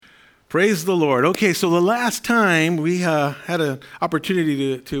Praise the Lord. Okay, so the last time we had an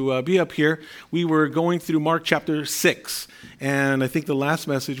opportunity to be up here, we were going through Mark chapter 6. And I think the last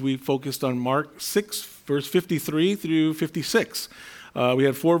message we focused on Mark 6, verse 53 through 56. We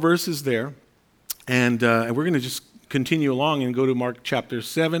had 4 verses there. And we're going to just continue along and go to Mark chapter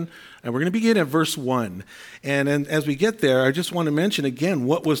 7. And we're going to begin at verse 1. And as we get there, I just want to mention again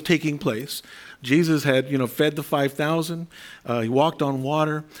what was taking place. Jesus had, fed the 5,000. He walked on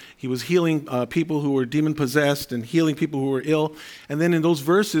water. He was healing people who were demon-possessed and healing people who were ill. And then in those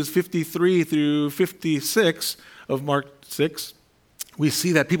verses, 53 through 56 of Mark 6, we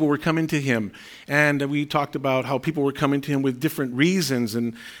see that people were coming to him. And we talked about how people were coming to him with different reasons.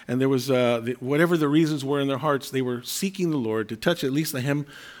 And there was, whatever the reasons were in their hearts, they were seeking the Lord to touch at least the hem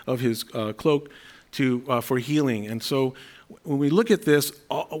of his cloak for healing. And so when we look at this,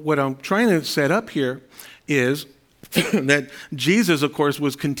 what I'm trying to set up here is that Jesus, of course,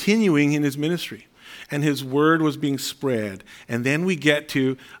 was continuing in his ministry. And his word was being spread. And then we get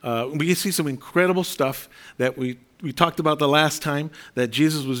to, we see some incredible stuff that we talked about the last time that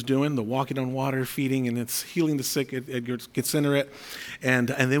Jesus was doing, the walking on water, feeding, and it's healing the sick at Gennesaret. And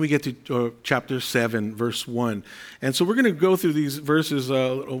then we get to chapter 7, verse 1. And so we're going to go through these verses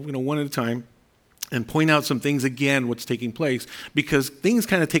one at a time and point out some things again, what's taking place, because things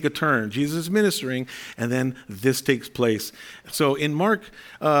kind of take a turn. Jesus is ministering, and then this takes place. So in Mark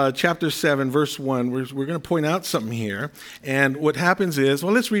chapter 7, verse 1, we're going to point out something here. And what happens is,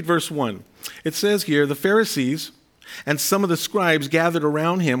 well, let's read verse 1. It says here, the Pharisees and some of the scribes gathered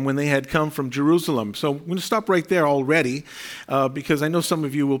around him when they had come from Jerusalem. So I'm going to stop right there already, because I know some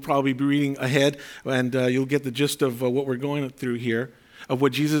of you will probably be reading ahead, and you'll get the gist of what we're going through here, of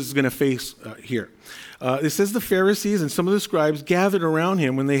what Jesus is going to face here. It says the Pharisees and some of the scribes gathered around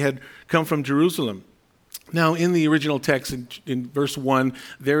him when they had come from Jerusalem. Now, in the original text, in verse 1,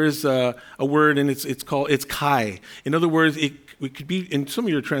 there is a word, and it's kai. In other words, it could be, in some of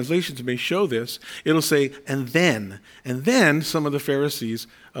your translations, it may show this. It'll say, and then some of the Pharisees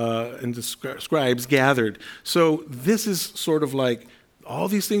and the scribes gathered. So this is sort of like all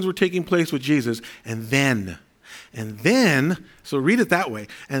these things were taking place with Jesus, and then, so read it that way.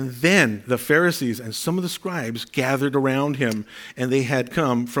 And then the Pharisees and some of the scribes gathered around him, and they had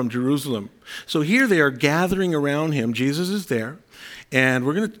come from Jerusalem. So here they are gathering around him. Jesus is there, and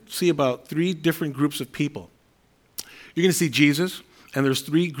we're going to see about 3 different groups of people. You're going to see Jesus, and there's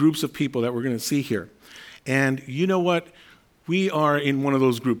 3 groups of people that we're going to see here. And you know what? We are in one of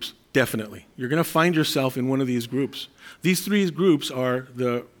those groups, definitely. You're going to find yourself in one of these groups. These 3 groups are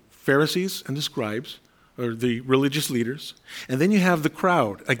the Pharisees and the scribes, or the religious leaders. And then you have the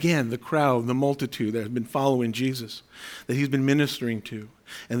crowd. Again, the multitude that have been following Jesus, that he's been ministering to.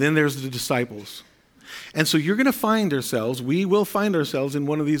 And then there's the disciples. And so you're going to find ourselves, we will find ourselves in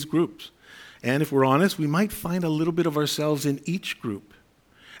one of these groups. And if we're honest, we might find a little bit of ourselves in each group.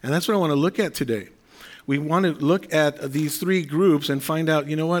 And that's what I want to look at today. We want to look at these 3 groups and find out,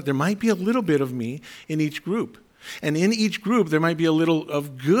 you know what, there might be a little bit of me in each group. And in each group, there might be a little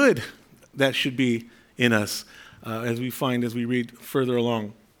of good that should be in us, as we read further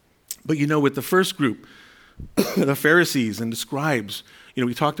along. But with the first group, the Pharisees and the scribes,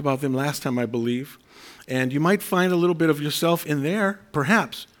 we talked about them last time, I believe. And you might find a little bit of yourself in there,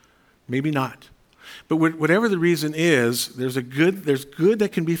 perhaps. Maybe not. But whatever the reason is, there's good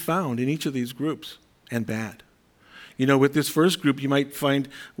that can be found in each of these groups, and bad. With this first group, you might find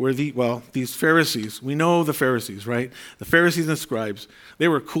where these Pharisees, we know the Pharisees, right? The Pharisees and the scribes, they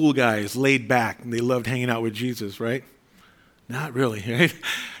were cool guys, laid back, and they loved hanging out with Jesus, right? Not really, right?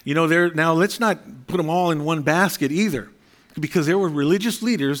 Now let's not put them all in one basket either, because there were religious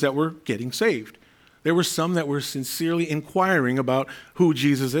leaders that were getting saved. There were some that were sincerely inquiring about who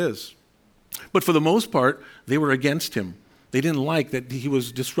Jesus is. But for the most part, they were against him. They didn't like that he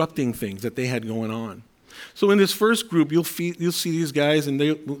was disrupting things that they had going on. So in this first group, you'll see these guys, and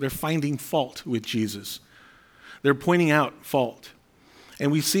they're finding fault with Jesus. They're pointing out fault.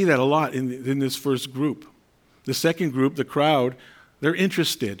 And we see that a lot in this first group. The second group, the crowd, they're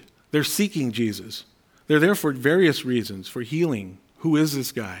interested. They're seeking Jesus. They're there for various reasons, for healing. Who is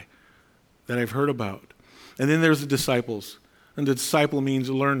this guy that I've heard about? And then there's the disciples. And the disciple means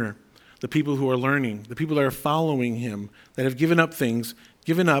a learner. The people who are learning, the people that are following him, that have given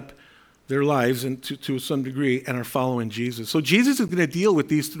up their lives and to some degree and are following Jesus. So Jesus is going to deal with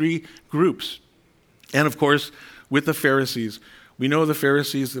these 3 groups. And of course, with the Pharisees. We know the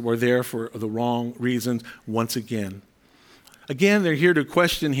Pharisees that were there for the wrong reasons once again. Again, they're here to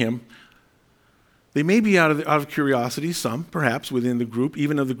question him. They may be out of curiosity, some perhaps within the group,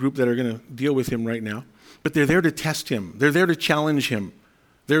 even of the group that are going to deal with him right now. But they're there to test him. They're there to challenge him.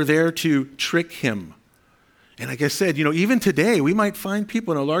 They're there to trick him. And like I said, even today, we might find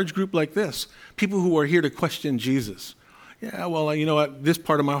people in a large group like this, people who are here to question Jesus. Yeah, well, you know what? This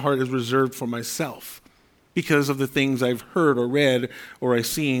part of my heart is reserved for myself because of the things I've heard or read or I've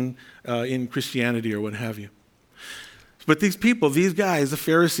seen in Christianity or what have you. But these people, these guys, the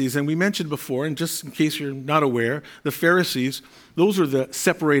Pharisees, and we mentioned before, and just in case you're not aware, the Pharisees, those are the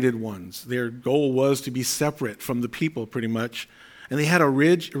separated ones. Their goal was to be separate from the people pretty much. And they had a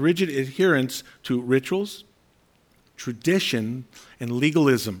rigid adherence to rituals, tradition, and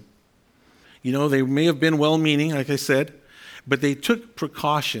legalism. They may have been well-meaning, like I said, but they took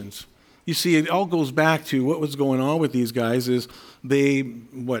precautions. You see, it all goes back to what was going on with these guys is they,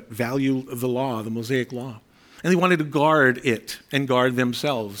 value the law, the Mosaic law. And they wanted to guard it and guard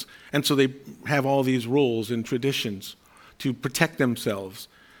themselves. And so they have all these rules and traditions to protect themselves.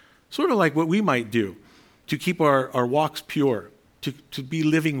 Sort of like what we might do to keep our walks pure, to be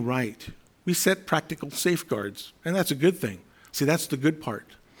living right. We set practical safeguards, and that's a good thing. See, that's the good part.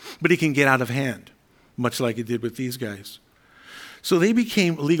 But it can get out of hand, much like it did with these guys. So they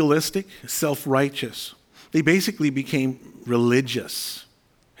became legalistic, self-righteous. They basically became religious,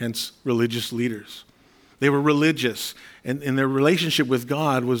 hence religious leaders. They were religious, and their relationship with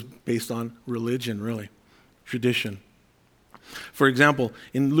God was based on religion, really, tradition. For example,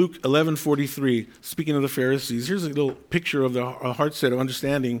 in Luke 11:43, speaking of the Pharisees, here's a little picture of the heart set of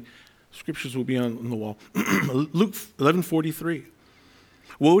understanding. Scriptures will be on the wall. Luke 11:43.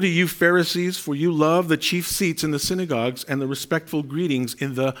 Woe to you, Pharisees, for you love the chief seats in the synagogues and the respectful greetings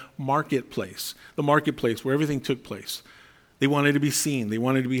in the marketplace where everything took place. They wanted to be seen. They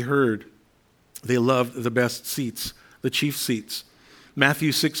wanted to be heard. They loved the best seats, the chief seats.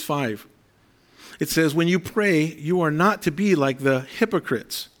 Matthew 6:5. It says, when you pray, you are not to be like the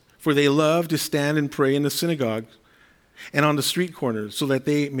hypocrites, for they love to stand and pray in the synagogues and on the street corners, so that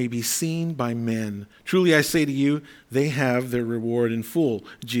they may be seen by men. Truly I say to you, they have their reward in full,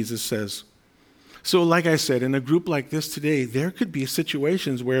 Jesus says. So like I said, in a group like this today, there could be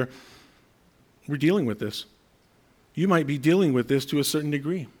situations where we're dealing with this. You might be dealing with this to a certain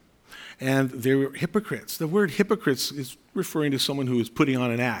degree. And they're hypocrites. The word hypocrites is referring to someone who is putting on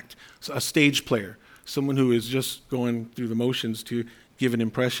an act, a stage player, someone who is just going through the motions to give an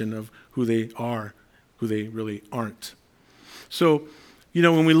impression of who they are, who they really aren't. So,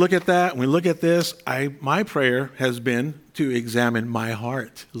 when we look at that, when we look at this, my prayer has been to examine my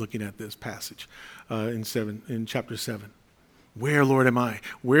heart looking at this passage in chapter 7. Where, Lord, am I?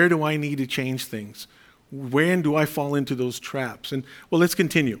 Where do I need to change things? When do I fall into those traps? And, let's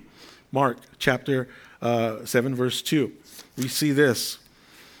continue. Mark chapter 7, verse 2. We see this.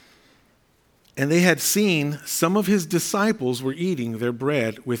 And they had seen some of his disciples were eating their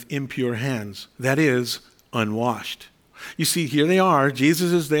bread with impure hands, that is, unwashed. You see, here they are.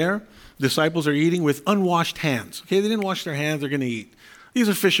 Jesus is there. Disciples are eating with unwashed hands. Okay, they didn't wash their hands. They're going to eat. These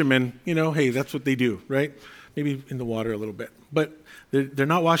are fishermen. Hey, that's what they do, right? Maybe in the water a little bit. But they're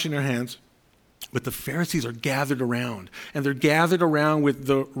not washing their hands. But the Pharisees are gathered around, and they're gathered around with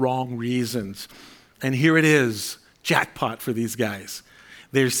the wrong reasons. And here it is, jackpot for these guys.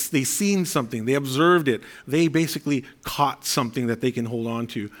 They've seen something. They observed it. They basically caught something that they can hold on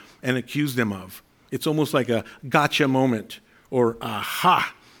to and accuse them of. It's almost like a gotcha moment or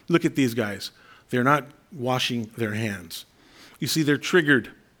aha. Look at these guys. They're not washing their hands. You see, they're triggered.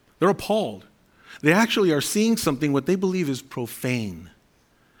 They're appalled. They actually are seeing something what they believe is profane.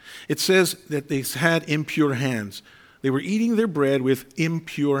 It says that they had impure hands. They were eating their bread with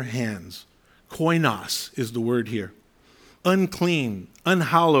impure hands. Koinos is the word here. Unclean,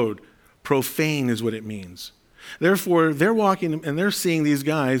 unhallowed, profane is what it means. Therefore, they're walking and they're seeing these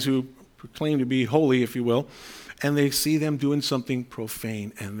guys who proclaim to be holy, if you will, and they see them doing something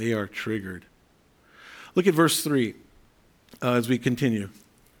profane, and they are triggered. Look at verse 3 as we continue.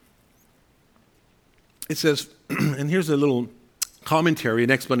 It says, and here's a little commentary, an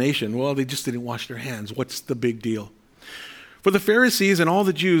explanation. Well, they just didn't wash their hands. What's the big deal? For the Pharisees and all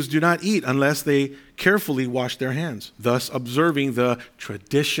the Jews do not eat unless they carefully wash their hands, thus observing the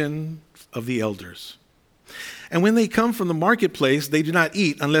tradition of the elders. And when they come from the marketplace, they do not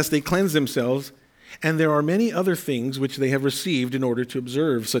eat unless they cleanse themselves, and there are many other things which they have received in order to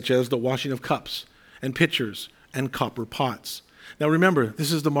observe, such as the washing of cups and pitchers and copper pots. Now remember,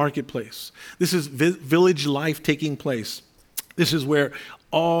 this is the marketplace. This is village life taking place. This is where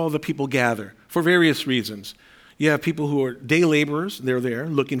all the people gather for various reasons. You have people who are day laborers. They're there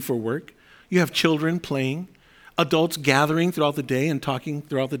looking for work. You have children playing, adults gathering throughout the day and talking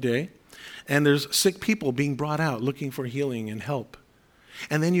throughout the day. And there's sick people being brought out looking for healing and help.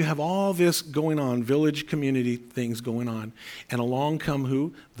 And then you have all this going on, village community things going on. And along come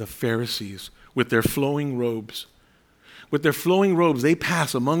who? The Pharisees with their flowing robes. With their flowing robes, they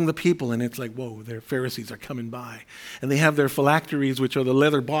pass among the people, and it's like, whoa, their Pharisees are coming by. And they have their phylacteries, which are the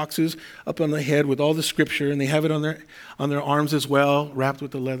leather boxes up on the head with all the scripture, and they have it on their arms as well, wrapped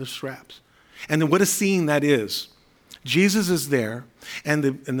with the leather straps. And then what a scene that is. Jesus is there, and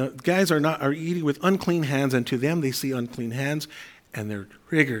the guys are eating with unclean hands, and to them they see unclean hands, and they're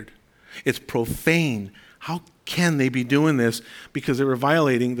triggered. It's profane. How can they be doing this? Because they were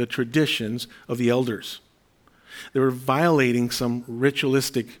violating the traditions of the elders. They were violating some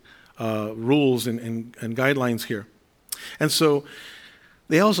ritualistic rules and guidelines here. And so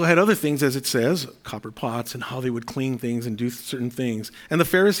they also had other things, as it says, copper pots and how they would clean things and do certain things. And the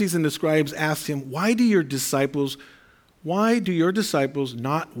Pharisees and the scribes asked him, why do your disciples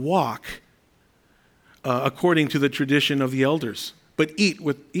not walk according to the tradition of the elders, but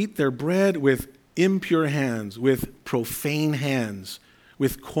eat their bread with impure hands, with profane hands,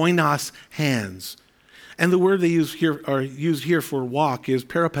 with koinos hands? And the word they used here for walk is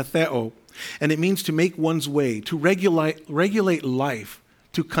peripatheo, and it means to make one's way, to regulate life,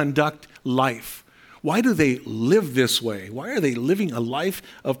 to conduct life. Why do they live this way? Why are they living a life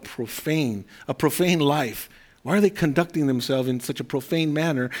of a profane life? Why are they conducting themselves in such a profane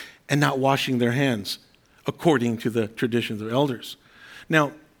manner and not washing their hands according to the traditions of elders?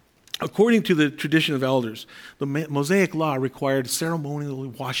 Now, according to the tradition of elders, the Mosaic law required ceremonial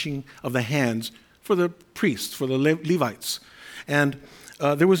washing of the hands for the priests, for the Levites. And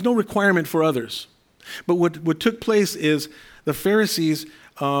there was no requirement for others. But what took place is the Pharisees,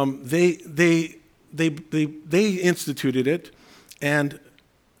 they instituted it, and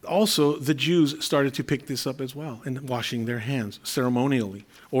also the Jews started to pick this up as well, and washing their hands ceremonially,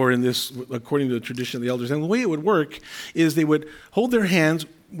 or in this, according to the tradition of the elders. And the way it would work is they would hold their hands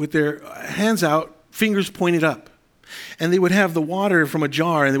with their hands out, fingers pointed up. And they would have the water from a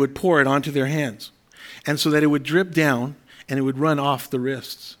jar, and they would pour it onto their hands. And so that it would drip down, and it would run off the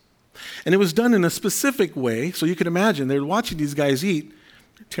wrists. And it was done in a specific way, so you could imagine they're watching these guys eat,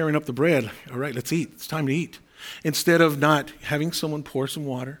 tearing up the bread. All right, let's eat. It's time to eat. Instead of not having someone pour some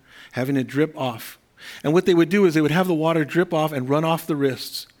water, having it drip off. And what they would do is they would have the water drip off and run off the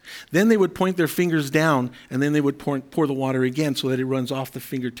wrists. Then they would point their fingers down, and then they would pour the water again so that it runs off the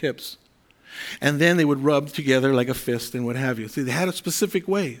fingertips. And then they would rub together like a fist and what have you. So they had it specific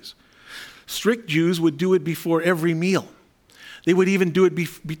ways. Strict Jews would do it before every meal. They would even do it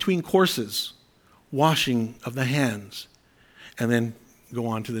between courses, washing of the hands, and then go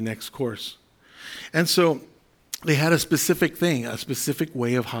on to the next course. And so they had a specific thing, a specific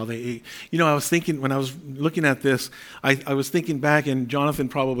way of how they ate. You know, I was thinking, when I was looking at this, I was thinking back, and Jonathan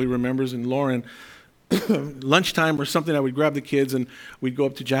probably remembers, and Lauren, lunchtime or something, I would grab the kids and we'd go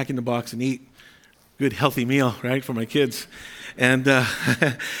up to Jack in the Box and eat. Good, healthy meal, right, for my kids. And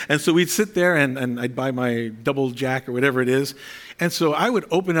and so we'd sit there and I'd buy my double Jack or whatever it is. And so I would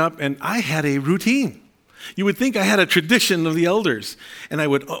open up, and I had a routine. You would think I had a tradition of the elders. And I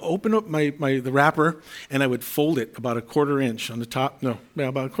would open up the wrapper, and I would fold it about a quarter inch on the top. No,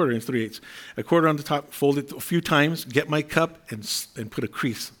 about a quarter inch, 3/8. A quarter on the top, fold it a few times, get my cup, and put a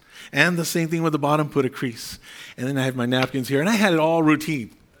crease. And the same thing with the bottom, put a crease. And then I had my napkins here, and I had it all routine,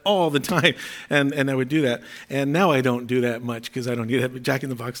 all the time. And I would do that. And now I don't do that much because I don't need that Jack in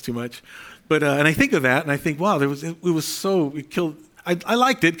the Box too much. But and I think of that, and I think, wow, I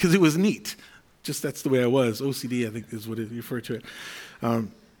liked it because it was neat. Just that's the way I was. OCD, I think, is what it referred to it.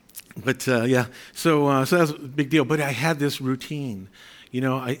 So that was a big deal. But I had this routine. You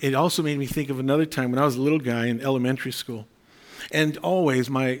know, it also made me think of another time when I was a little guy in elementary school. And always,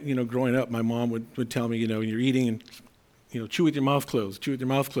 growing up, my mom would tell me, you're eating and, chew with your mouth closed. Chew with your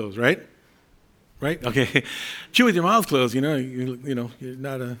mouth closed, right? Right? Okay. Chew with your mouth closed. You're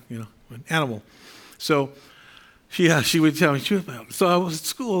not an animal. So she would tell me. So I was at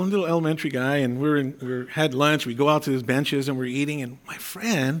school, a little elementary guy, and we had lunch. We go out to his benches and we're eating, and my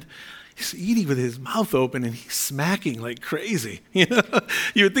friend, he's eating with his mouth open and he's smacking like crazy. You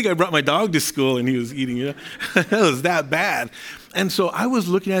would think I brought my dog to school and he was eating. It was that bad. And so I was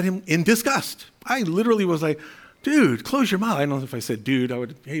looking at him in disgust. I literally was like, dude, close your mouth. I don't know if I said dude. I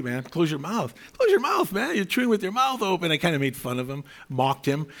would, hey man, close your mouth. Close your mouth, man. You're chewing with your mouth open. I kind of made fun of him, mocked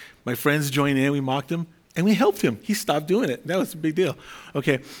him. My friends joined in. We mocked him. And we helped him. He stopped doing it. That was a big deal.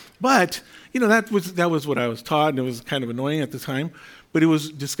 Okay. But, that was what I was taught, and it was kind of annoying at the time. But it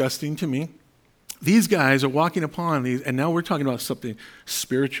was disgusting to me. These guys are walking upon these, and now we're talking about something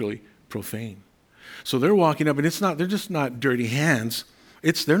spiritually profane. So they're walking up, and they're just not dirty hands.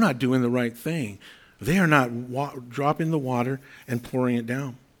 They're not doing the right thing. They are not dropping the water and pouring it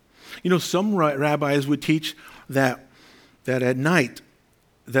down. Some rabbis would teach that at night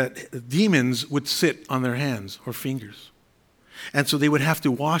that demons would sit on their hands or fingers. And so they would have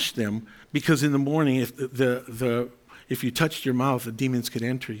to wash them because in the morning, if you touched your mouth, the demons could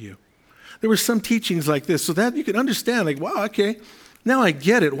enter you. There were some teachings like this so that you could understand, like, wow, okay, now I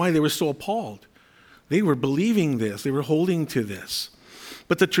get it, why they were so appalled. They were believing this. They were holding to this.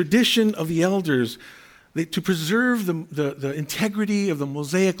 But the tradition of the elders, to preserve the integrity of the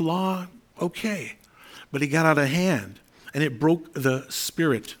Mosaic law, okay. But it got out of hand, and it broke the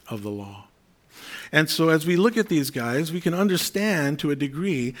spirit of the law. And so as we look at these guys, we can understand to a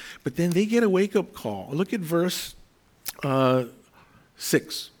degree, but then they get a wake-up call. Look at verse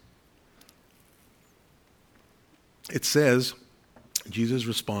 6. It says, Jesus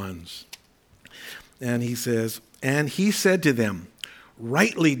responds, and he says, and he said to them,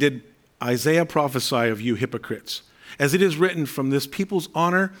 rightly did Isaiah prophesy of you hypocrites, as it is written from this people's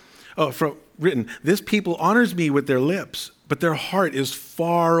honor, this people honors me with their lips, but their heart is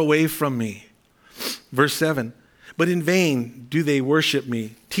far away from me. Verse 7, but in vain do they worship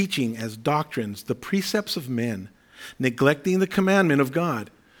me, teaching as doctrines the precepts of men, neglecting the commandment of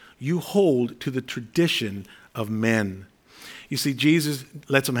God. You hold to the tradition of men. You see, Jesus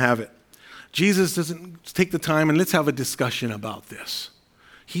lets them have it. Jesus doesn't take the time and let's have a discussion about this.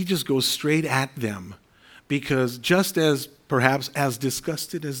 He just goes straight at them because just as perhaps as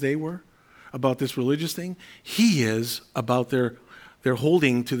disgusted as they were about this religious thing, he is about their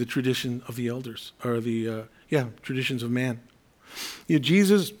holding to the tradition of the elders, or the traditions of man.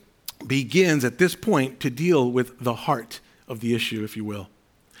 Jesus begins at this point to deal with the heart of the issue, if you will.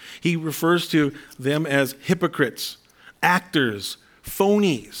 He refers to them as hypocrites, actors,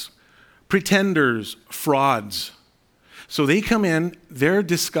 phonies, pretenders, frauds. So they come in, they're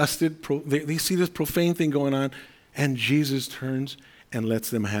disgusted, they see this profane thing going on, and Jesus turns and lets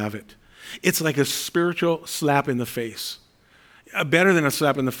them have it. It's like a spiritual slap in the face. Better than a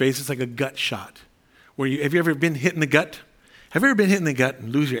slap in the face, it's like a gut shot. Have you ever been hit in the gut? Have you ever been hit in the gut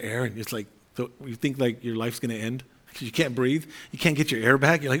and lose your air and it's like, you think like your life's going to end because you can't breathe, you can't get your air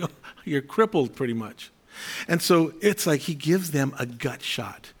back, you're like, oh, you're crippled pretty much. And so it's like he gives them a gut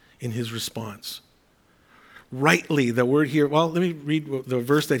shot in his response. Rightly, the word here, well, let me read the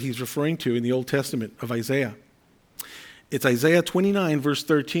verse that he's referring to in the Old Testament of Isaiah. It's Isaiah 29, verse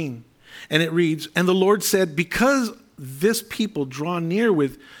 13. And it reads, and the Lord said, because this people draw near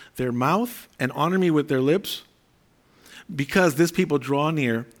with their mouth and honor me with their lips, because this people draw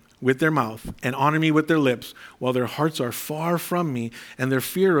near with their mouth and honor me with their lips, while their hearts are far from me, and their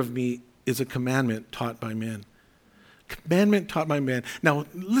fear of me is a commandment taught by men. Commandment taught by men. Now,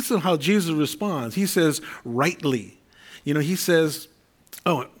 listen to how Jesus responds. He says, rightly. He says,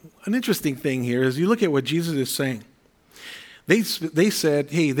 an interesting thing here is you look at what Jesus is saying. They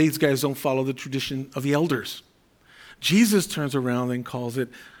said, hey, these guys don't follow the tradition of the elders. Jesus turns around and calls it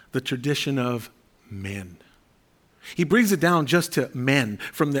the tradition of men. He brings it down just to men,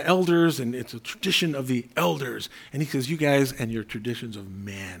 from the elders, and it's a tradition of the elders. And he says, you guys and your traditions of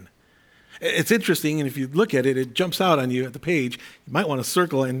men. It's interesting, and if you look at it, it jumps out on you at the page. You might want to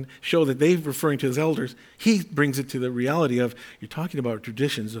circle and show that they're referring to his elders. He brings it to the reality of, you're talking about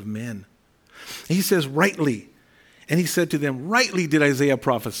traditions of men. And he says, rightly. And he said to them, rightly did Isaiah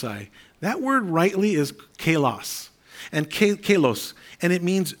prophesy. That word rightly is kalos. And kalos, and it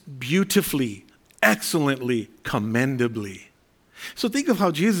means beautifully, excellently, commendably. So think of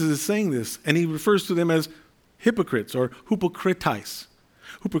how Jesus is saying this, and he refers to them as hypocrites or hypocrites,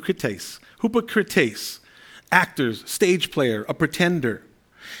 actors, stage player, a pretender.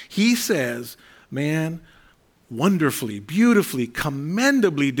 He says, man, wonderfully, beautifully,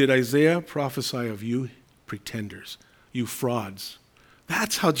 commendably did Isaiah prophesy of you pretenders, you frauds.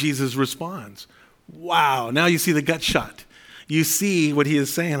 That's how Jesus responds. Wow, now you see the gut shot. You see what he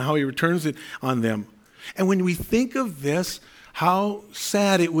is saying, how he returns it on them. And when we think of this, how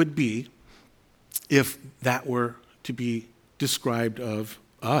sad it would be if that were to be described of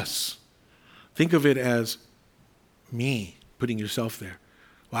us. Think of it as me, putting yourself there.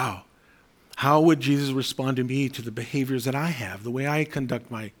 Wow. How would Jesus respond to me, to the behaviors that I have, the way I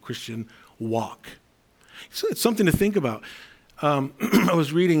conduct my Christian walk? So it's something to think about. I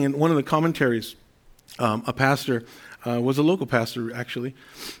was reading in one of the commentaries, a pastor, was a local pastor actually,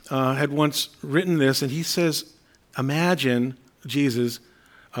 had once written this, and he says, imagine Jesus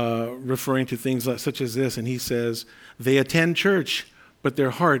referring to things such as this, and he says, they attend church, but their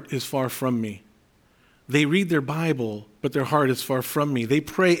heart is far from me. They read their Bible, but their heart is far from me. They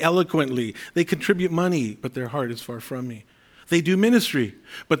pray eloquently. They contribute money, but their heart is far from me. They do ministry,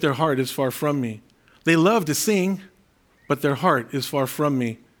 but their heart is far from me. They love to sing, but their heart is far from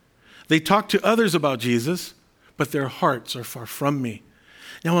me. They talk to others about Jesus, but their hearts are far from me.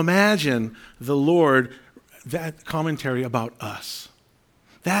 Now imagine the Lord, that commentary about us.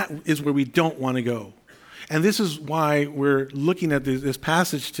 That is where we don't want to go. And this is why we're looking at this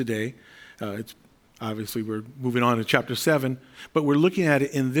passage today. It's obviously, we're moving on to chapter 7, but we're looking at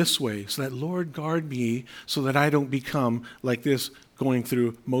it in this way, so that, Lord, guard me so that I don't become like this, going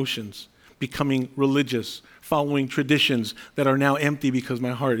through motions, becoming religious, following traditions that are now empty because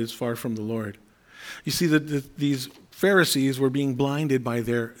my heart is far from the Lord. You see, these Pharisees were being blinded by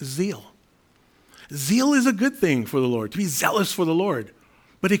their zeal. Zeal is a good thing for the Lord, to be zealous for the Lord,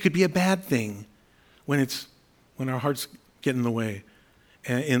 but it could be a bad thing when our hearts get in the way,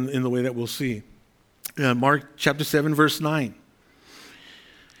 in the way that we'll see. Mark chapter 7, verse 9.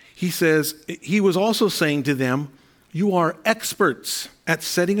 He says, he was also saying to them, you are experts at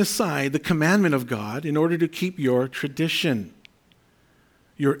setting aside the commandment of God in order to keep your tradition.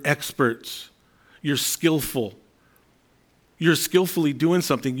 You're experts. You're skillful. You're skillfully doing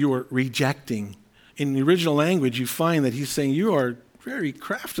something you are rejecting. In the original language, you find that he's saying you are very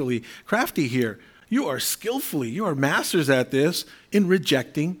crafty here. You are skillfully, you are masters at this in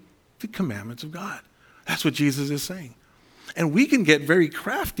rejecting the commandments of God. That's what Jesus is saying. And we can get very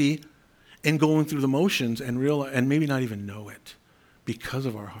crafty in going through the motions and maybe not even know it because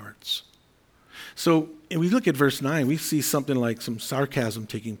of our hearts. So if we look at verse 9, we see something like some sarcasm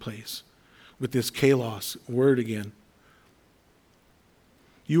taking place with this kalos word again.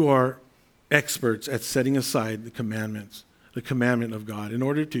 You are experts at setting aside the commandment of God in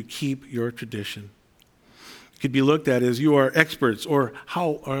order to keep your tradition. Could be looked at as you are experts, or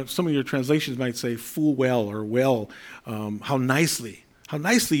some of your translations might say full well, or well, how nicely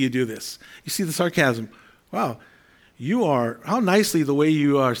you do this. You see the sarcasm. Wow, how nicely the way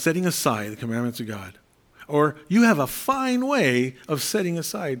you are setting aside the commandments of God. Or you have a fine way of setting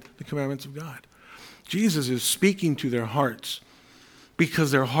aside the commandments of God. Jesus is speaking to their hearts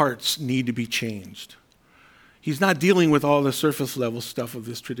because their hearts need to be changed. He's not dealing with all the surface level stuff of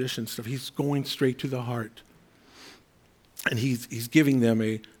this tradition stuff. He's going straight to the heart. And he's giving them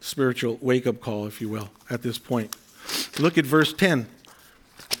a spiritual wake-up call, if you will, at this point. Look at verse 10.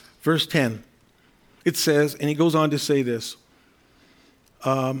 Verse 10. It says, and he goes on to say this,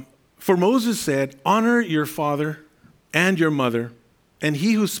 for Moses said, honor your father and your mother, and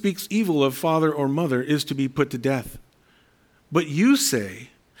he who speaks evil of father or mother is to be put to death. But you say,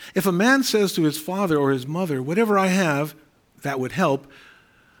 if a man says to his father or his mother, whatever I have that would help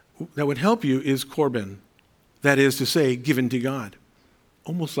you is Corban. That is to say, given to God,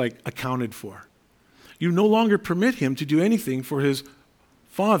 almost like accounted for. You no longer permit him to do anything for his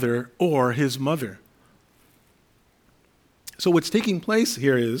father or his mother. So what's taking place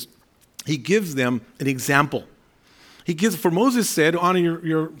here is he gives them an example. For Moses said, honor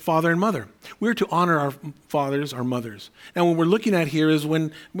your father and mother. We're to honor our fathers, our mothers. And what we're looking at here is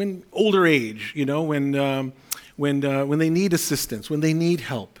when older age, when they need assistance, when they need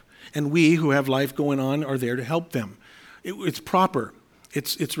help. And we who have life going on are there to help them. It's proper.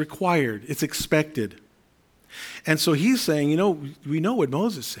 It's required. It's expected. And so he's saying, we know what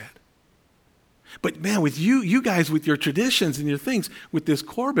Moses said. But man, with you guys, with your traditions and your things, with this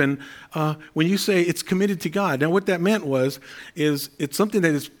Corban, when you say it's committed to God, now what that meant is it's something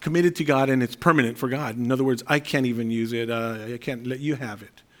that is committed to God and it's permanent for God. In other words, I can't even use it. I can't let you have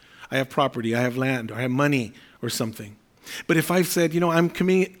it. I have property, I have land, or I have money or something. But if I've said, I'm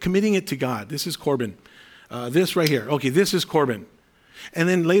committing it to God, this is Corban. This right here, okay, this is Corban. And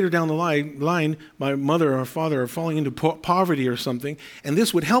then later down the line, my mother or father are falling into poverty or something, and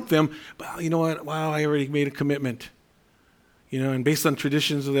this would help them. But you know what? Wow, I already made a commitment. And based on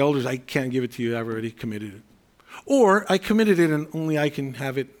traditions of the elders, I can't give it to you. I've already committed it. Or I committed it, and only I can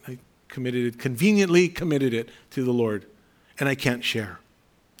have it. I conveniently committed it to the Lord, and I can't share.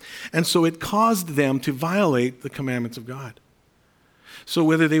 And so it caused them to violate the commandments of God. So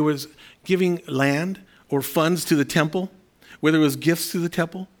whether they was giving land or funds to the temple, whether it was gifts to the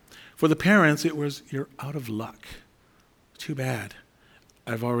temple, for the parents it was, you're out of luck. Too bad.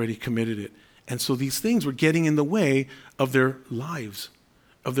 I've already committed it. And so these things were getting in the way of their lives,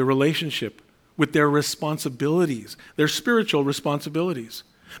 of their relationship, with their responsibilities, their spiritual responsibilities,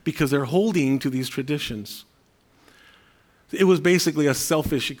 because they're holding to these traditions. It was basically a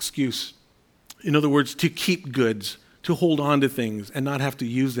selfish excuse. In other words, to keep goods, to hold on to things and not have to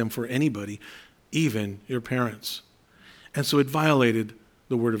use them for anybody, even your parents. And so it violated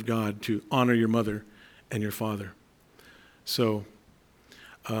the word of God to honor your mother and your father. So,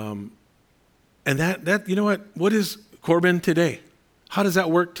 and that you know what is Corban today? How does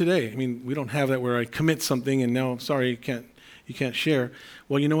that work today? I mean, we don't have that where I commit something and now, sorry, you can't share.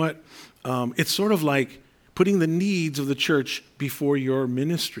 Well, you know what? It's sort of like putting the needs of the church before your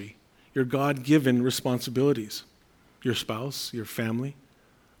ministry, your God-given responsibilities, your spouse, your family,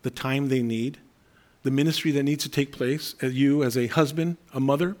 the time they need, the ministry that needs to take place, you as a husband, a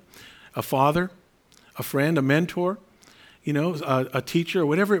mother, a father, a friend, a mentor, a teacher,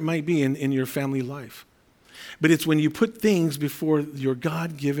 whatever it might be in your family life. But it's when you put things before your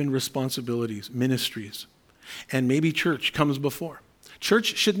God-given responsibilities, ministries, and maybe church comes before.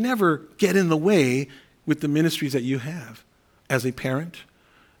 Church should never get in the way with the ministries that you have as a parent,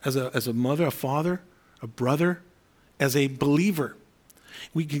 as a mother, a father, a brother, as a believer.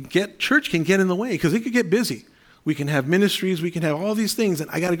 Church can get in the way because it could get busy. We can have ministries, we can have all these things, and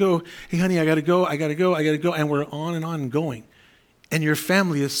I got to go, hey honey, I got to go, and we're on and going. And your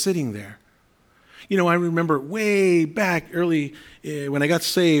family is sitting there. I remember way back early when I got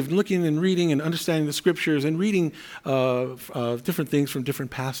saved, looking and reading and understanding the scriptures and reading different things from different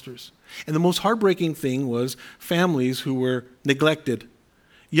pastors. And the most heartbreaking thing was families who were neglected.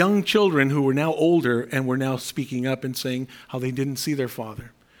 Young children who were now older and were now speaking up and saying how they didn't see their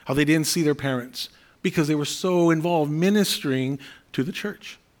father, how they didn't see their parents, because they were so involved ministering to the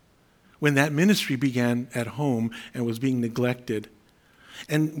church. When that ministry began at home and was being neglected.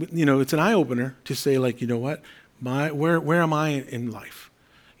 And, it's an eye-opener to say, like, you know what, where am I in life?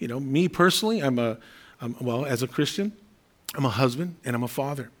 Me personally, as a Christian, I'm a husband and I'm a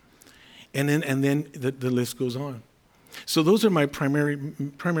father. And then the list goes on. So those are my primary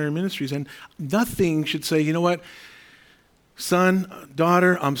ministries. And nothing should say, you know what, son,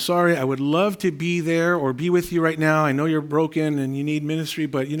 daughter, I'm sorry, I would love to be there or be with you right now. I know you're broken and you need ministry,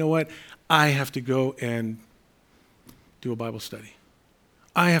 but you know what? I have to go and do a Bible study.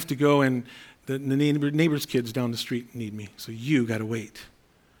 I have to go and the neighbor's kids down the street need me. So you got to wait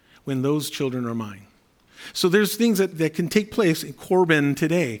when those children are mine. So there's things that can take place in Corbin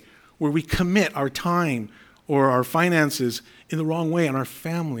today where we commit our time or our finances in the wrong way, and our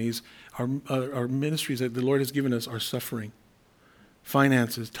families, our ministries that the Lord has given us are suffering.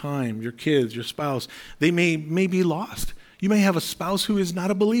 Finances, time, your kids, your spouse, they may be lost. You may have a spouse who is not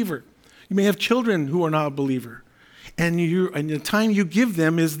a believer. You may have children who are not a believer. And the time you give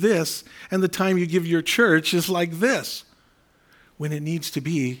them is this, and the time you give your church is like this, when it needs to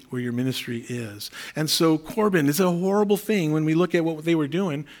be where your ministry is. And so Corbin is a horrible thing when we look at what they were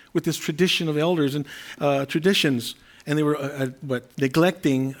doing with this tradition of elders and traditions, and they were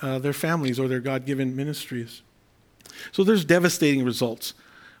neglecting their families or their God-given ministries. So there's devastating results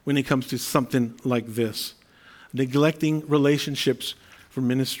when it comes to something like this, neglecting relationships for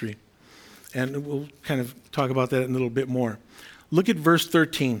ministry. And we'll kind of talk about that in a little bit more. Look at verse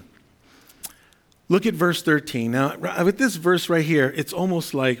 13. Look at verse 13. Now, with this verse right here, it's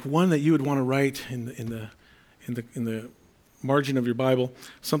almost like one that you would want to write in the margin of your Bible,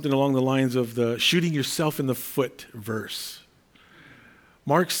 something along the lines of the shooting yourself in the foot verse.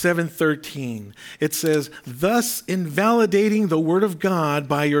 Mark 7:13. It says, "Thus invalidating the word of God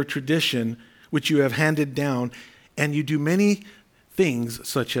by your tradition, which you have handed down, and you do many things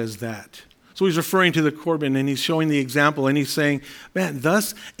such as that." So he's referring to the Corbin, and he's showing the example, and he's saying, man,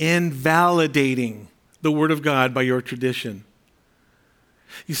 thus invalidating the word of God by your tradition.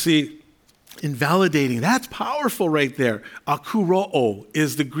 You see, invalidating, that's powerful right there. Akuroo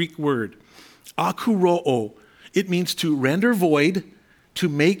is the Greek word. Akuroo. It means to render void, to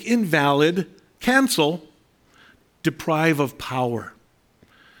make invalid, cancel, deprive of power.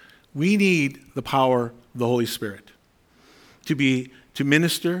 We need the power of the Holy Spirit to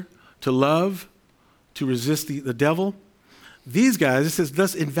minister, to love, to resist the devil. These guys, it says,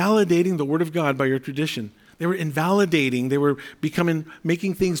 thus invalidating the word of God by your tradition. They were invalidating, they were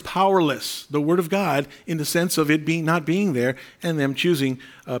making things powerless, the word of God, in the sense of it not being there, and them choosing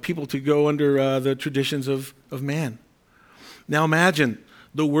people to go under the traditions of man. Now imagine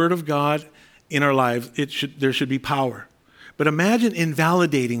the word of God in our lives, there should be power. But imagine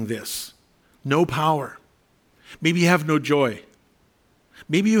invalidating this. No power. Maybe you have no joy.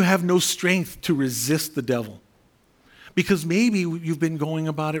 Maybe you have no strength to resist the devil because maybe you've been going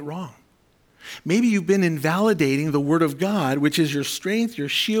about it wrong. Maybe you've been invalidating the word of God, which is your strength, your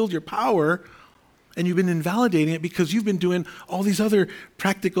shield, your power, and you've been invalidating it because you've been doing all these other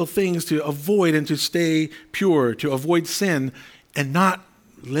practical things to avoid and to stay pure, to avoid sin, and not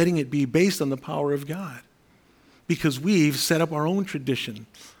letting it be based on the power of God because we've set up our own tradition,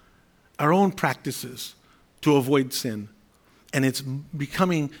 our own practices to avoid sin. And it's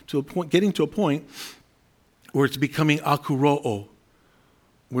getting to a point where it's becoming akuroo.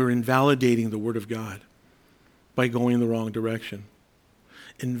 We're invalidating the word of God by going in the wrong direction.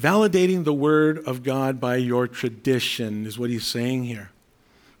 invalidating the word of God by your tradition is what he's saying here.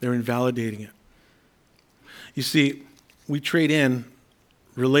 They're invalidating it. You see, we trade in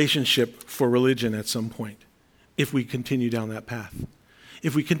relationship for religion at some point if we continue down that path.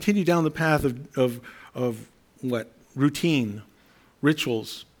 If we continue down the path of what? Routine,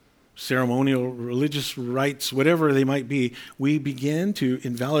 rituals, ceremonial, religious rites, whatever they might be, we begin to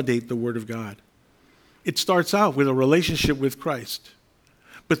invalidate the Word of God. It starts out with a relationship with Christ.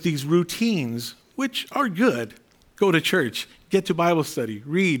 But these routines, which are good, go to church, get to Bible study,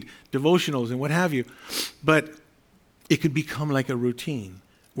 read devotionals and what have you, but it could become like a routine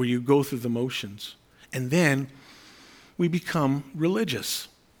where you go through the motions. And then we become religious.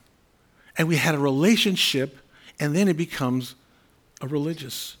 And we had a relationship, and then it becomes a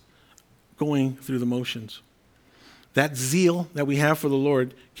religious going through the motions. That zeal that we have for the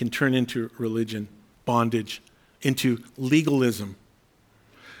Lord can turn into religion, bondage, into legalism.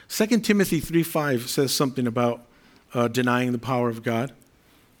 2 Timothy 3:5 says something about denying the power of God.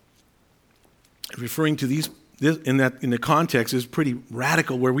 Referring to this in the context is pretty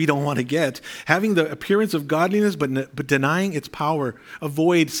radical, where we don't want to get. Having the appearance of godliness but denying its power.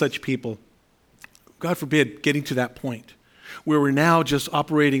 Avoid such people. God forbid getting to that point where we're now just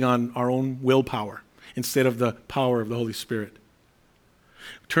operating on our own willpower instead of the power of the Holy Spirit.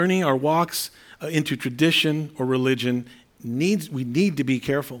 Turning our walks into tradition or religion, we need to be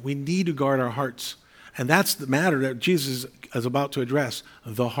careful. We need to guard our hearts. And that's the matter that Jesus is about to address,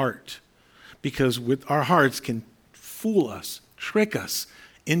 the heart. Because with our hearts can fool us, trick us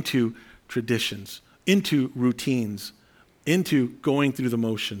into traditions, into routines, into going through the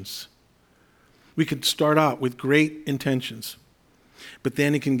motions. We could start out with great intentions, but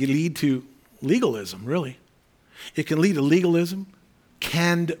then it can lead to legalism, really. It can lead to legalism,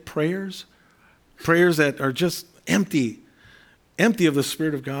 canned prayers that are just empty of the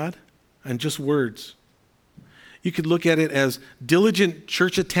Spirit of God, and just words. You could look at it as diligent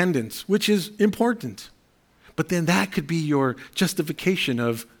church attendance, which is important. But then that could be your justification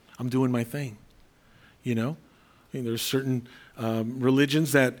of, I'm doing my thing. You know? I mean, there's certain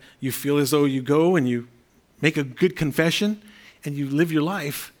religions that you feel as though you go and you make a good confession and you live your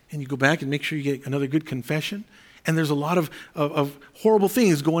life and you go back and make sure you get another good confession. And there's a lot of horrible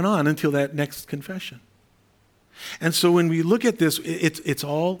things going on until that next confession. And so when we look at this, it's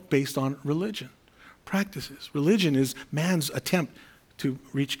all based on religion. Practices. Religion is man's attempt to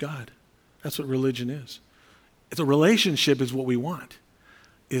reach God. That's what religion is. It's a relationship is what we want,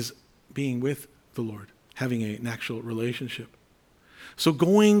 is being with the Lord, having an actual relationship. So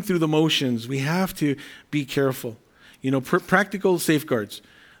going through the motions, we have to be careful. You know, practical safeguards,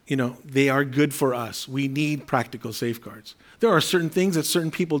 you know, they are good for us. We need practical safeguards. There are certain things that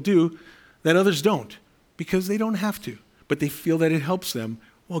certain people do that others don't because they don't have to, but they feel that it helps them.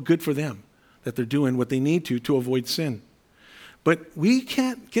 Well, good for them that they're doing what they need to avoid sin. But we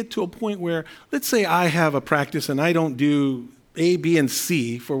can't get to a point where, let's say I have a practice and I don't do A, B, and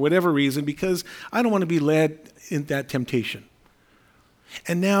C for whatever reason because I don't want to be led in that temptation.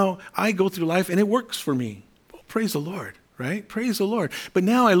 And now I go through life and it works for me. Well, praise the Lord, right? Praise the Lord. But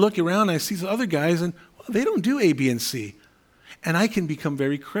now I look around and I see some other guys and they don't do A, B, and C. And I can become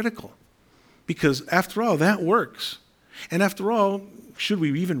very critical because after all, that works. And after all, should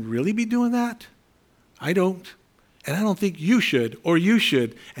we even really be doing that? I don't. And I don't think you should or you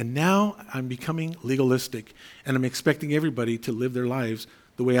should. And now I'm becoming legalistic and I'm expecting everybody to live their lives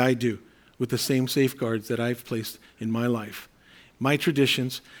the way I do with the same safeguards that I've placed in my life. My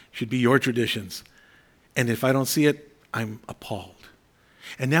traditions should be your traditions. And if I don't see it, I'm appalled.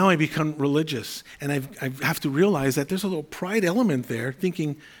 And now I become religious. And I have to realize that there's a little pride element there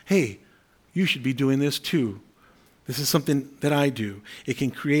thinking, hey, you should be doing this too. This is something that I do. It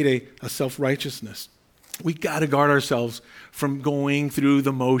can create a self-righteousness. We got to guard ourselves from going through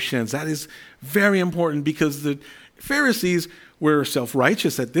the motions. That is very important because the Pharisees were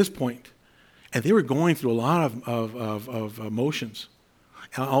self-righteous at this point, and they were going through a lot of motions,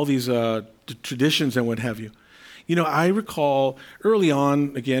 all these traditions and what have you. You know, I recall early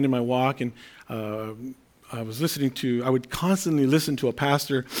on, again, in my walk, and I would constantly listen to a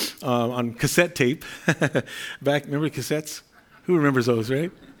pastor on cassette tape. Remember cassettes? Who remembers those,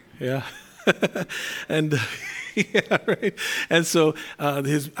 right? Yeah. And yeah, right. And so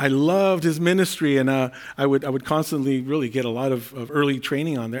I loved his ministry, and I would constantly really get a lot of early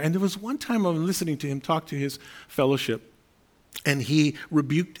training on there. And there was one time I was listening to him talk to his fellowship, and he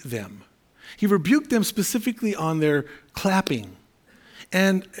rebuked them. He rebuked them specifically on their clapping.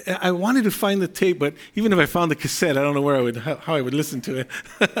 And I wanted to find the tape, but even if I found the cassette, I don't know how I would listen to it.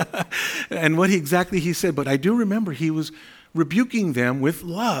 And what exactly he said, but I do remember he was rebuking them with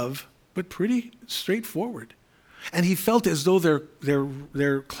love, but pretty straightforward. And he felt as though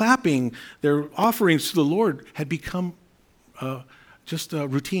their clapping, their offerings to the Lord had become just a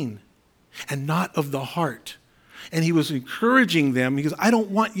routine and not of the heart. And he was encouraging them. He goes, I don't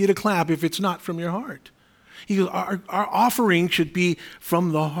want you to clap if it's not from your heart. He goes, our offering should be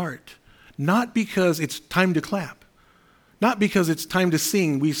from the heart, not because it's time to clap, not because it's time to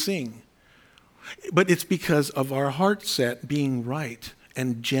sing, we sing, but it's because of our heart set being right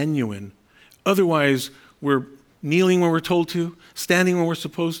and genuine. Otherwise, we're kneeling when we're told to, standing when we're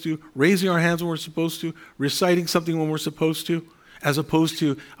supposed to, raising our hands when we're supposed to, reciting something when we're supposed to, as opposed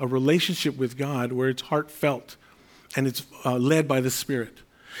to a relationship with God where it's heartfelt and it's led by the Spirit.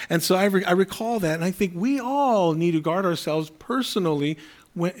 And so I recall that, and I think we all need to guard ourselves personally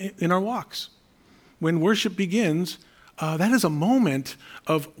in our walks. When worship begins, that is a moment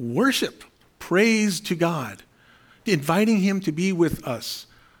of worship, praise to God, inviting him to be with us,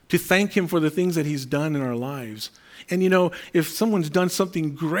 to thank him for the things that he's done in our lives. And if someone's done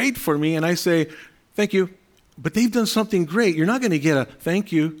something great for me and I say, thank you, but they've done something great, you're not going to get a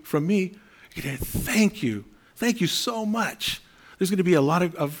thank you from me. You're going to thank you. Thank you so much. There's going to be a lot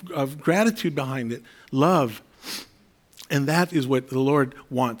of gratitude behind it, love. And that is what the Lord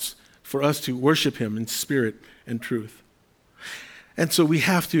wants, for us to worship him in spirit and truth. And so we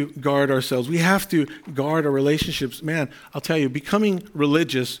have to guard ourselves. We have to guard our relationships. Man, I'll tell you, becoming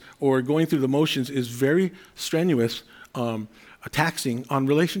religious or going through the motions is very strenuous, taxing on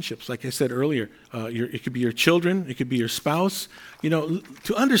relationships. Like I said earlier, it could be your children, it could be your spouse.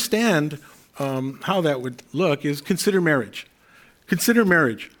 To understand how that would look is consider marriage. Consider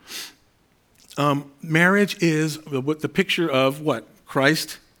marriage. Marriage is the picture of what?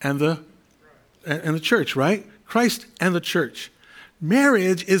 Christ and the church, right? Christ and the church.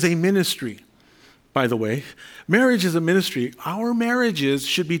 Marriage is a ministry, by the way. Marriage is a ministry. Our marriages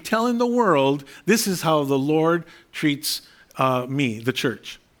should be telling the world, this is how the Lord treats me, the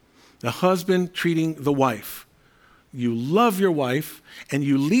church. The husband treating the wife. You love your wife, and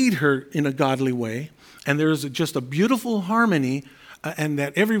you lead her in a godly way, and there's just a beautiful harmony, and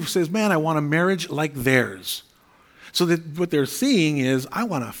that everyone says, man, I want a marriage like theirs. So that what they're seeing is, I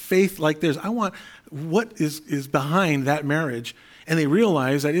want a faith like theirs. I want what is behind that marriage. And they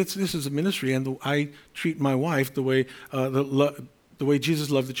realize that this is a ministry, and I treat my wife the way Jesus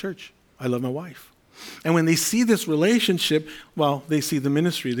loved the church. I love my wife. And when they see this relationship, well, they see the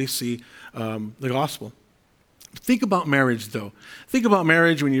ministry, they see the gospel. Think about marriage, though. Think about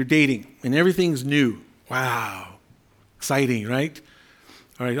marriage when you're dating and everything's new. Wow, exciting, right?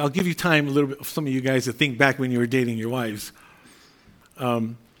 All right, I'll give you time a little bit, some of you guys, to think back when you were dating your wives.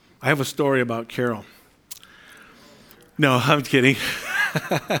 I have a story about Carol. No, I'm kidding.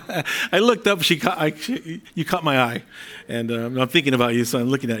 I looked up, you caught my eye, and I'm thinking about you, so I'm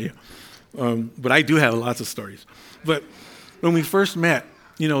looking at you. But I do have lots of stories. But when we first met,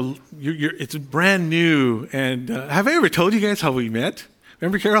 it's brand new, and have I ever told you guys how we met?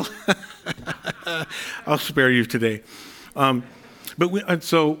 Remember, Carol? I'll spare you today.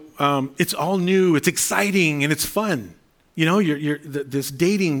 So it's all new, it's exciting, and it's fun. This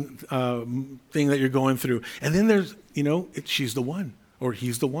dating thing that you're going through, and then there's, she's the one, or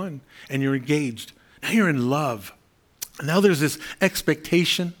he's the one, and you're engaged. Now you're in love. Now there's this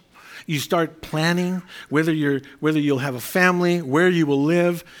expectation. You start planning whether you'll have a family, where you will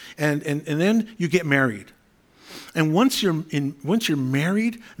live, and then you get married. And once you're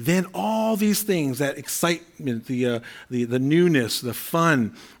married, then all these things, that excitement, the newness, the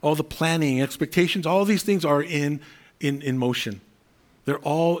fun, all the planning, expectations, all these things are in motion. They're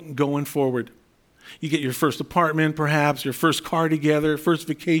all going forward. You get your first apartment, perhaps, your first car together, first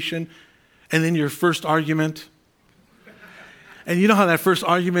vacation, and then your first argument. And you know how that first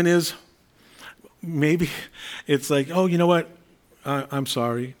argument is? Maybe it's like, oh, you know what? I'm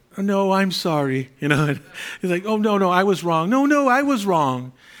sorry. No, I'm sorry. It's like, oh, no, I was wrong. No, I was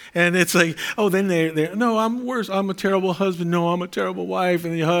wrong. And it's like, oh, then they're no, I'm worse. I'm a terrible husband. No, I'm a terrible wife.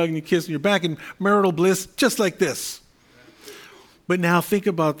 And you hug and you kiss and you're back in marital bliss just like this. But now think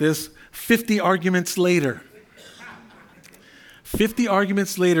about this, 50 arguments later. 50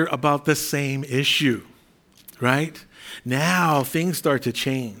 arguments later about the same issue, right? Now things start to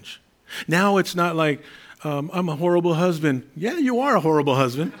change. Now it's not like, I'm a horrible husband. Yeah, you are a horrible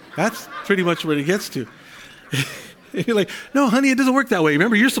husband. That's pretty much what it gets to. You're like, no, honey, it doesn't work that way.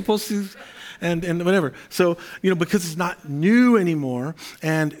 Remember, you're supposed to, and whatever. So, because it's not new anymore,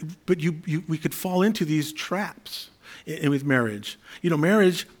 but we could fall into these traps with marriage.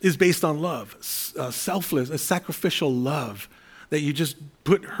 Marriage is based on love, selfless, a sacrificial love that you just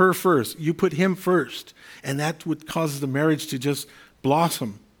put her first, you put him first, and that's what causes the marriage to just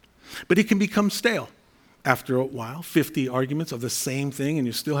blossom. But it can become stale after a while, 50 arguments of the same thing, and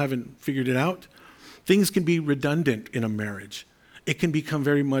you still haven't figured it out. Things can be redundant in a marriage. It can become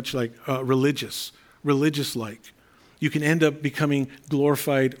very much like religious-like. You can end up becoming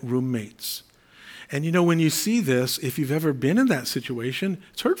glorified roommates. And when you see this, if you've ever been in that situation,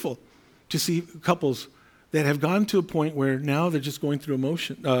 it's hurtful to see couples that have gone to a point where now they're just going through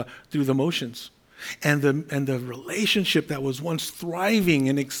the motions. And the relationship that was once thriving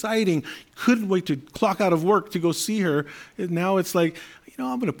and exciting, couldn't wait to clock out of work to go see her. And now it's like,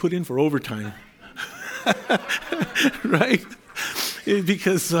 I'm going to put in for overtime. Right?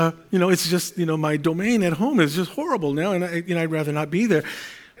 Because, it's just, my domain at home is just horrible now, and I'd rather not be there.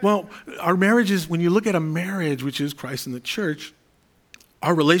 Well, our marriages, when you look at a marriage, which is Christ and the church,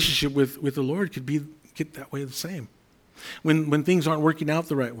 our relationship with the Lord could get that way the same. When things aren't working out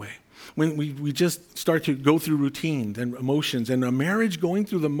the right way, when we just start to go through routine and emotions, and a marriage going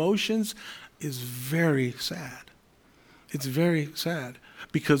through the motions is very sad. It's very sad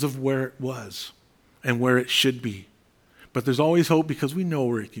because of where it was and where it should be. But there's always hope because we know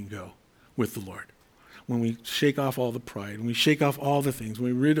where it can go with the Lord. When we shake off all the pride, when we shake off all the things,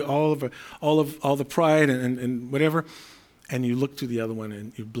 when we rid all the pride and whatever, and you look to the other one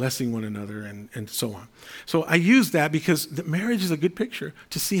and you're blessing one another and so on. So I use that because the marriage is a good picture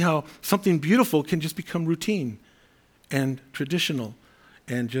to see how something beautiful can just become routine and traditional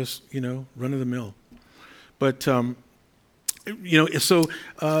and just, run of the mill. But,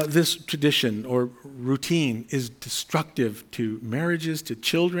 this tradition or routine is destructive to marriages, to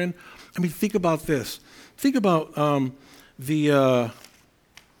children. I mean, think about this. Think about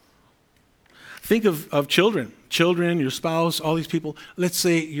think of children, your spouse, all these people. Let's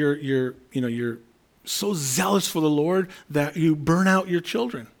say you're so zealous for the Lord that you burn out your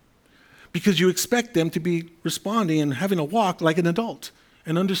children because you expect them to be responding and having a walk like an adult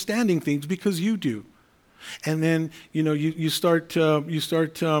and understanding things because you do. And then, you start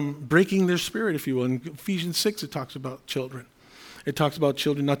breaking their spirit, if you will. In Ephesians 6, it talks about children. It talks about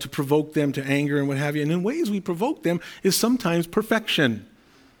children not to provoke them to anger and what have you. And in ways we provoke them is sometimes perfection.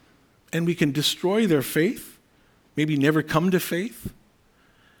 And we can destroy their faith, maybe never come to faith.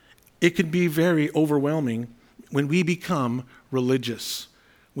 It can be very overwhelming when we become religious,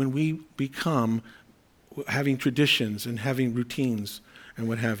 when we become having traditions and having routines and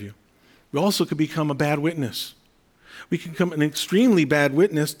what have you. We also could become a bad witness. We can become an extremely bad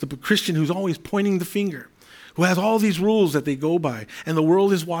witness, the Christian who's always pointing the finger, who has all these rules that they go by, and the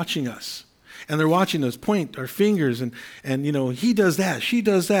world is watching us. And they're watching us point our fingers, and he does that, she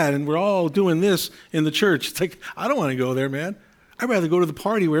does that, and we're all doing this in the church. It's like, I don't want to go there, man. I'd rather go to the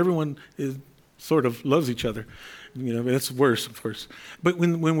party where everyone sort of loves each other. That's worse, of course. But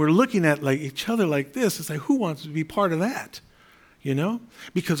when we're looking at each other like this, it's like, who wants to be part of that?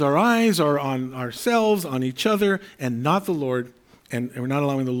 Because our eyes are on ourselves, on each other, and not the Lord, and we're not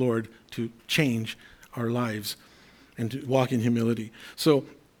allowing the Lord to change our lives and to walk in humility. So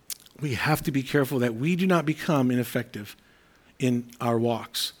we have to be careful that we do not become ineffective in our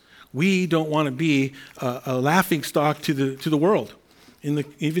walks. We don't want to be a laughingstock to the world,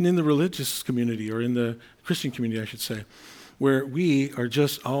 even in the religious community or in the Christian community, I should say, where we are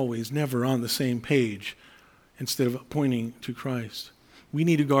just always never on the same page instead of pointing to Christ. We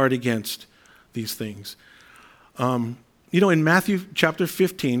need to guard against these things. In Matthew chapter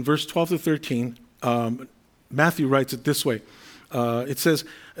 15, verse 12 to 13, Matthew writes it this way. It says,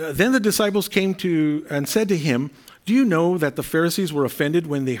 Then the disciples came to and said to him, Do you know that the Pharisees were offended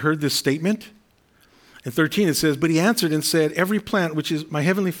when they heard this statement? In 13 it says, But he answered and said, Every plant which is my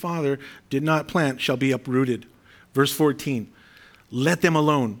heavenly Father did not plant shall be uprooted. Verse 14, Let them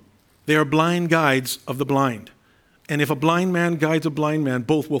alone. They are blind guides of the blind. And if a blind man guides a blind man,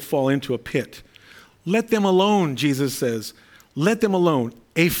 both will fall into a pit. Let them alone, Jesus says. Let them alone.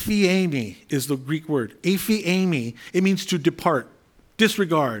 Aphiemi is the Greek word. Aphiemi, it means to depart,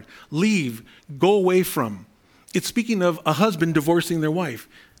 disregard, leave, go away from. It's speaking of a husband divorcing their wife,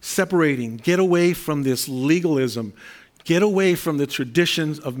 separating, get away from this legalism, get away from the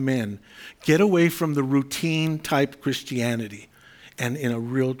traditions of men, get away from the routine type Christianity. And in a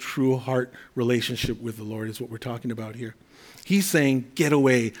real, true heart relationship with the Lord is what we're talking about here. He's saying, get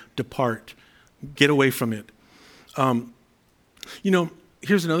away, depart, get away from it.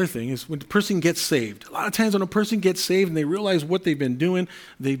 Here's another thing, is when the person gets saved. A lot of times when a person gets saved and they realize what they've been doing,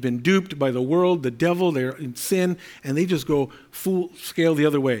 they've been duped by the world, the devil, they're in sin, and they just go full scale the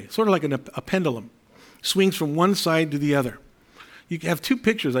other way. Sort of like a pendulum. Swings from one side to the other. you have two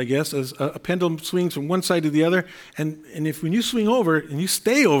pictures, I guess, as a pendulum swings from one side to the other. And if when you swing over and you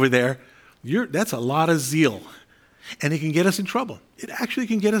stay over there, that's a lot of zeal. And it can get us in trouble. It actually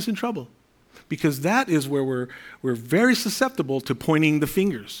can get us in trouble. Because that is where we're very susceptible to pointing the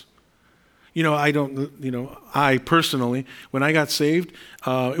fingers. I personally, when I got saved,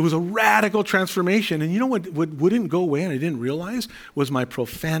 it was a radical transformation. And you know what wouldn't go away and I didn't realize was my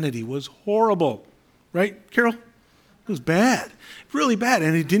profanity was horrible. Right, Carol? It was bad, really bad.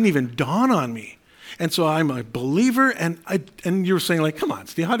 And it didn't even dawn on me. And so I'm a believer, and you were saying, like, come on,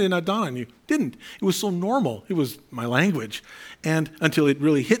 Steve, how did it not dawn on you? Didn't. It was so normal. It was my language. And until it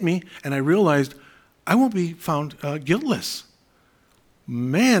really hit me, and I realized I won't be found guiltless.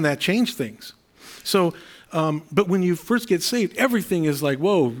 Man, that changed things. So, but when you first get saved, everything is like,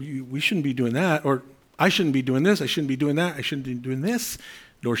 whoa, we shouldn't be doing that, or I shouldn't be doing this, I shouldn't be doing that, I shouldn't be doing this,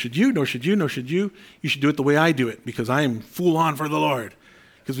 nor should you, nor should you, nor should you. You should do it the way I do it, because I am full on for the Lord.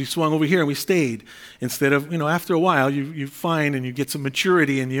 Because we swung over here and we stayed. Instead of, after a while, you find and you get some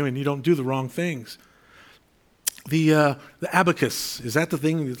maturity in you and you don't do the wrong things. The abacus, is that the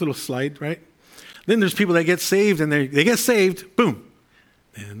thing, this little slide, right? Then there's people that get saved and they get saved, boom.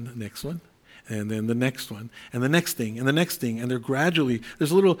 And the next one, and then the next one, and the next thing, and the next thing. And they're gradually,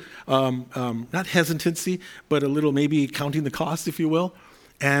 there's a little, not hesitancy, but a little maybe counting the cost, if you will.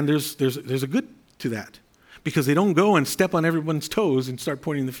 And there's a good to that. Because they don't go and step on everyone's toes and start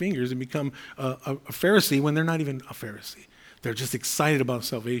pointing the fingers and become a Pharisee when they're not even a Pharisee. They're just excited about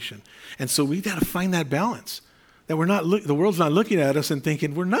salvation. And so we got to find that balance. That the world's not looking at us and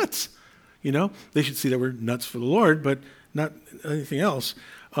thinking we're nuts. They should see that we're nuts for the Lord, but not anything else.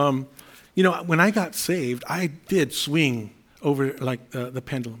 When I got saved, I did swing over like the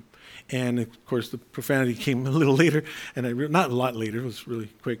pendulum. And of course, the profanity came a little later, and not a lot later, it was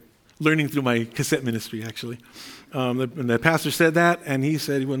really quick. Learning through my cassette ministry, actually. When the pastor said that, and he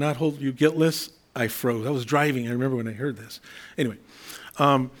said, he will not hold you guiltless, I froze. I was driving. I remember when I heard this. Anyway,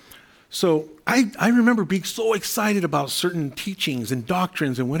 so I remember being so excited about certain teachings and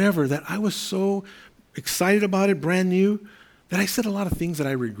doctrines and whatever that I was so excited about it, brand new, that I said a lot of things that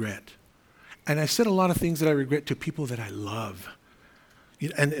I regret. And I said a lot of things that I regret to people that I love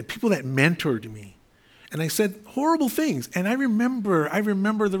and people that mentored me. And I said horrible things. And I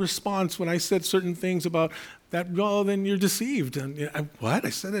remember the response when I said certain things about that, well, then you're deceived. And what?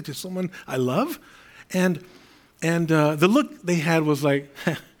 I said that to someone I love? And the look they had was like,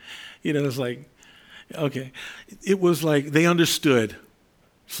 it's like, okay. It was like they understood.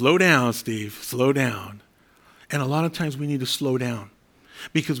 Slow down, Steve, slow down. And a lot of times we need to slow down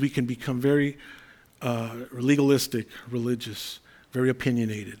because we can become very legalistic, religious, very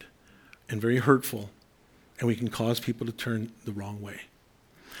opinionated, and very hurtful. And we can cause people to turn the wrong way.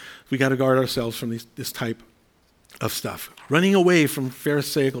 We got to guard ourselves from this type of stuff. Running away from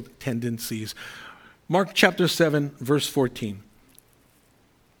Pharisaical tendencies. Mark chapter 7, verse 14.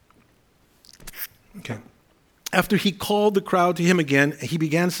 Okay. After he called the crowd to him again, he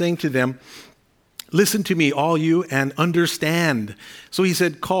began saying to them, listen to me, all you, and understand. So he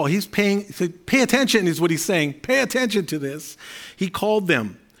said, call. He said, pay attention is what he's saying. Pay attention to this. He called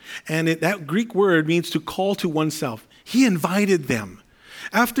them. And that Greek word means to call to oneself. He invited them.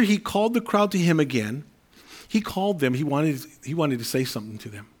 After he called the crowd to him again, he called them. He wanted to say something to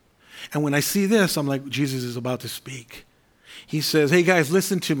them. And when I see this, I'm like, Jesus is about to speak. He says, hey guys,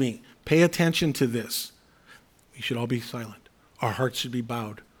 listen to me. Pay attention to this. We should all be silent. Our hearts should be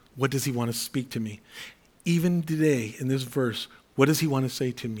bowed. What does he want to speak to me? Even today, in this verse, what does he want to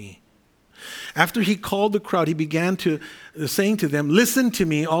say to me? After he called the crowd, he began saying to them, listen to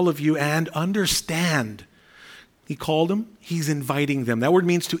me, all of you, and understand. He called them. He's inviting them. That word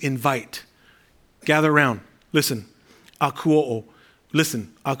means to invite. Gather around. Listen. Akuo.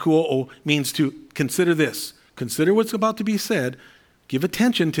 Listen. Akuo means to consider this. Consider what's about to be said. Give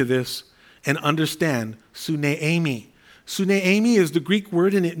attention to this and understand. Suneemi. Suneemi is the Greek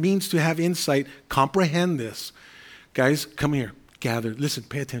word, and it means to have insight. Comprehend this. Guys, come here. Gather. Listen.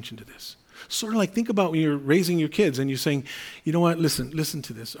 Pay attention to this. Sort of like think about when you're raising your kids and you're saying, you know what, listen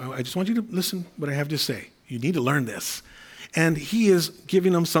to this. I just want you to listen what I have to say. You need to learn this. And he is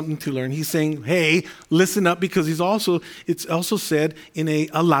giving them something to learn. He's saying, hey, listen up, because it's also said in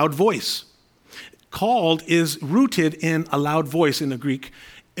a loud voice. Called is rooted in a loud voice in the Greek.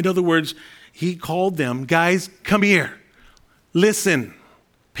 In other words, he called them, guys, come here. Listen.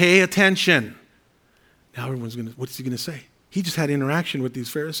 Pay attention. Now what's he going to say? He just had interaction with these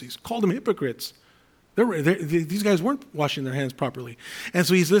Pharisees, called them hypocrites. These guys weren't washing their hands properly. And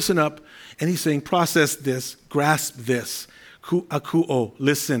so he's listening up, and he's saying, process this, grasp this. Akuo,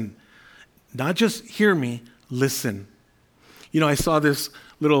 listen. Not just hear me, listen. I saw this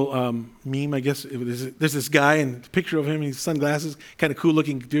little meme, I guess. There's this guy and a picture of him, he's sunglasses, kind of cool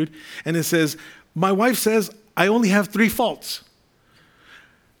looking dude. And it says, my wife says, I only have 3 faults.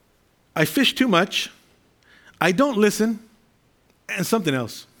 I fish too much, I don't listen, and something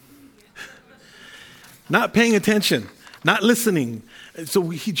else. Not paying attention, not listening.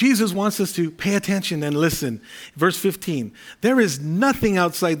 So Jesus wants us to pay attention and listen. Verse 15, there is nothing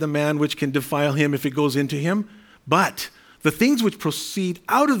outside the man which can defile him if it goes into him, but the things which proceed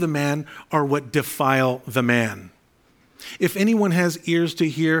out of the man are what defile the man. If anyone has ears to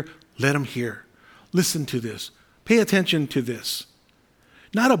hear, let him hear. Listen to this. Pay attention to this.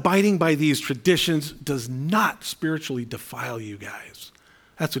 Not abiding by these traditions does not spiritually defile you guys.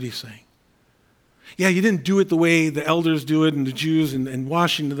 That's what he's saying. Yeah, you didn't do it the way the elders do it and the Jews and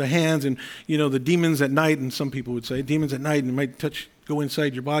washing the hands and, the demons at night, and some people would say demons at night and it might go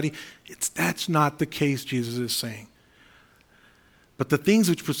inside your body. That's not the case, Jesus is saying. But the things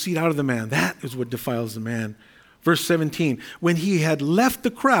which proceed out of the man, that is what defiles the man. Verse 17, when he had left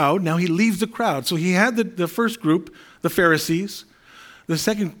the crowd, now he leaves the crowd. So he had the first group, the Pharisees.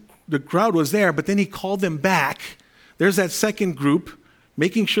 The crowd was there, but then he called them back. There's that second group,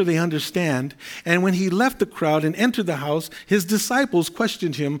 making sure they understand. And when he left the crowd and entered the house, his disciples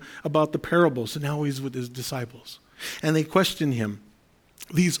questioned him about the parable. So now he's with his disciples. And they questioned him.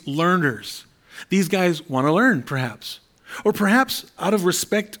 These learners, these guys want to learn, perhaps. Or perhaps out of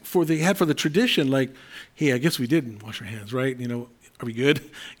respect for the tradition, like, hey, I guess we did wash our hands, right? Are we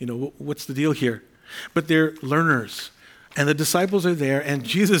good? What's the deal here? But they're learners. And the disciples are there, and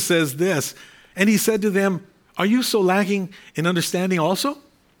Jesus says this, and he said to them, are you so lacking in understanding also?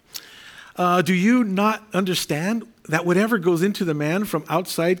 Do you not understand that whatever goes into the man from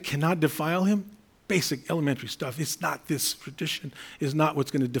outside cannot defile him? Basic, elementary stuff. It's not this tradition is not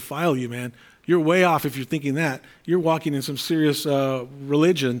what's going to defile you, man. You're way off if you're thinking that. You're walking in some serious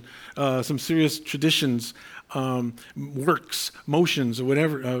religion, some serious traditions, works, motions, or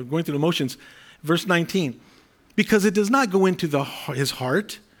whatever, going through the motions. Verse 19, because it does not go into his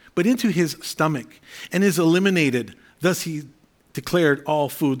heart, but into his stomach, and is eliminated. Thus he declared all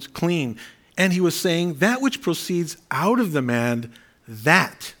foods clean. And he was saying, that which proceeds out of the man,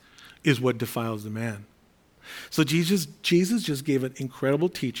 that is what defiles the man. So Jesus just gave an incredible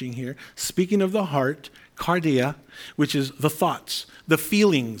teaching here, speaking of the heart, cardia, which is the thoughts, the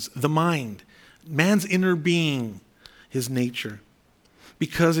feelings, the mind, man's inner being, his nature.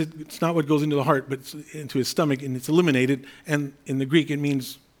 Because it's not what goes into the heart, but it's into his stomach, and it's eliminated. And in the Greek, it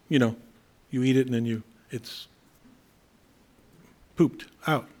means, you eat it and then it's pooped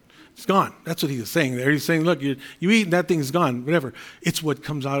out. It's gone. That's what he's saying there. He's saying, look, you eat and that thing's gone, whatever. It's what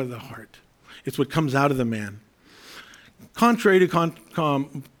comes out of the heart. It's what comes out of the man. Contrary to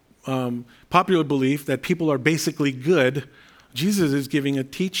popular belief that people are basically good, Jesus is giving a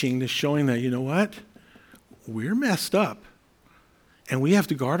teaching to showing that, you know what? We're messed up. And we have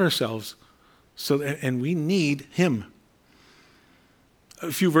to guard ourselves. And we need him.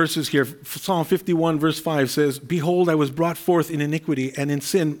 A few verses here. Psalm 51 verse 5 says, behold, I was brought forth in iniquity, and in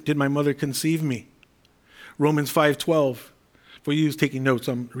sin did my mother conceive me. Romans 5:12. For you who's taking notes,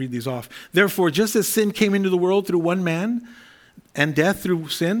 I'm going to read these off. Therefore, just as sin came into the world through one man, and death through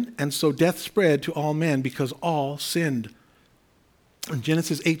sin, and so death spread to all men because all sinned. In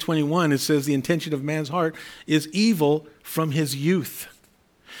Genesis 8:21, it says the intention of man's heart is evil from his youth.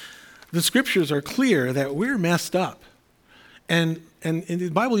 The scriptures are clear that we're messed up. And the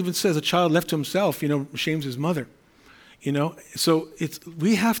Bible even says a child left to himself, shames his mother. So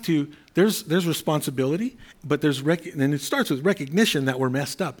we have to, there's responsibility, but and it starts with recognition that we're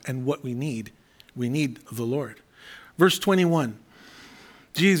messed up and what we need. We need the Lord. Verse 21,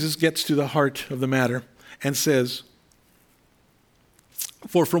 Jesus gets to the heart of the matter and says,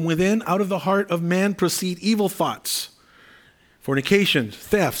 for from within, out of the heart of man proceed evil thoughts, fornications,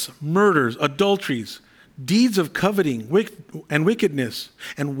 thefts, murders, adulteries, deeds of coveting and wickedness,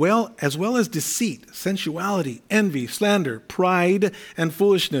 and as well as deceit, sensuality, envy, slander, pride, and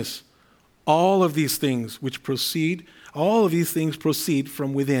foolishness. All of these things proceed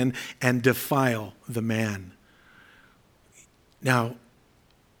from within and defile the man. Now,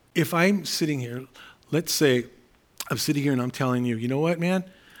 if I'm sitting here, let's say I'm sitting here and I'm telling you, you know what, man?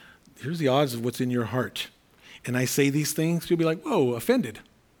 Here's the odds of what's in your heart. And I say these things, you'll be like, whoa, offended.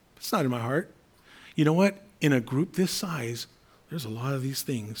 It's not in my heart. You know what? In a group this size, there's a lot of these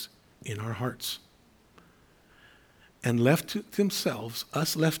things in our hearts. And left to themselves,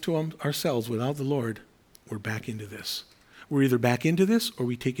 us left to ourselves without the Lord, we're back into this. We're either back into this or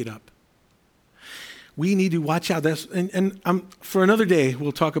we take it up. We need to watch out. For another day,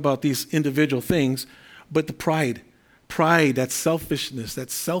 we'll talk about these individual things, but the pride pride, that selfishness,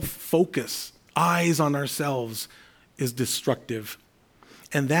 that self-focus, eyes on ourselves is destructive.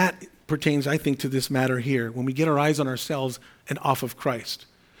 And that pertains, I think, to this matter here. When we get our eyes on ourselves and off of Christ.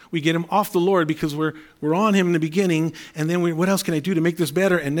 We get him off the Lord because we're on him in the beginning, and then what else can I do to make this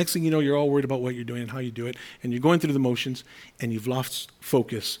better? And next thing you know, you're all worried about what you're doing and how you do it, and you're going through the motions, and you've lost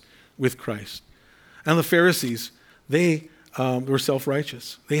focus with Christ. And the Pharisees, they were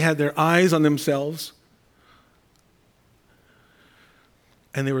self-righteous. They had their eyes on themselves,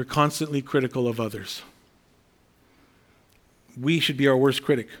 and they were constantly critical of others. We should be our worst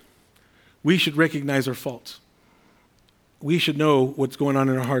critic. We should recognize our faults. We should know what's going on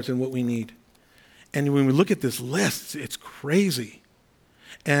in our hearts and what we need. And when we look at this list, it's crazy.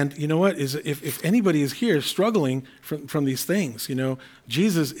 And you know what? If anybody is here struggling from these things,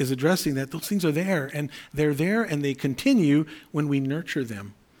 Jesus is addressing that. Those things are there, and they're there, and they continue when we nurture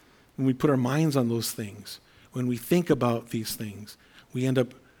them, when we put our minds on those things, when we think about these things. We end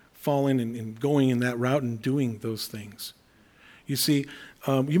up falling and going in that route and doing those things. You see,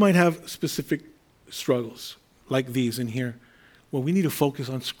 you might have specific struggles like these in here. Well, we need to focus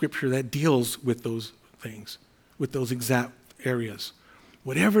on Scripture that deals with those things, with those exact areas.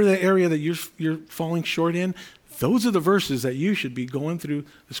 Whatever the area that you're falling short in, those are the verses that you should be going through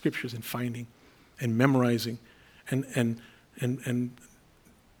the Scriptures and finding and memorizing and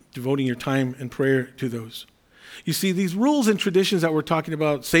devoting your time and prayer to those. You see, these rules and traditions that we're talking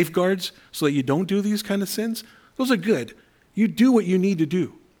about, safeguards so that you don't do these kind of sins, those are good. You do what you need to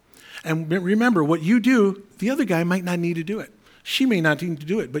do. And remember, what you do, the other guy might not need to do it. She may not need to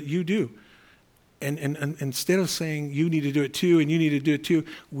do it, but you do. And instead of saying you need to do it too and you need to do it too,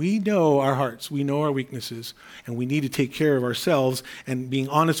 we know our hearts, we know our weaknesses, and we need to take care of ourselves and being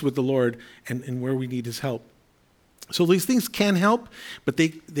honest with the Lord and where we need his help. So these things can help, but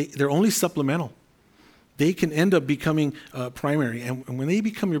they're only supplemental. They can end up becoming primary. And when they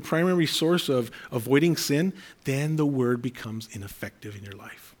become your primary source of avoiding sin, then the word becomes ineffective in your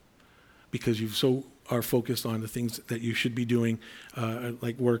life because you so are focused on the things that you should be doing,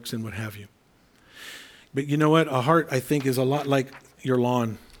 like works and what have you. But you know what? A heart, I think, is a lot like your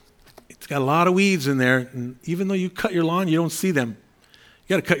lawn. It's got a lot of weeds in there, and even though you cut your lawn, you don't see them.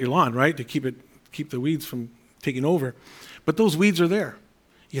 You got to cut your lawn, right, to keep the weeds from taking over. But those weeds are there.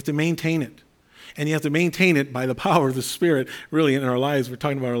 You have to maintain it. And you have to maintain it by the power of the Spirit, really, in our lives. We're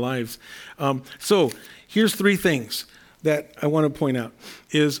talking about our lives. So here's three things that I want to point out.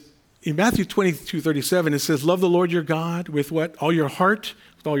 Is in Matthew 22:37, it says, love the Lord your God with what? All your heart,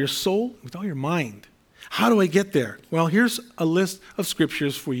 with all your soul, with all your mind. How do I get there? Well, here's a list of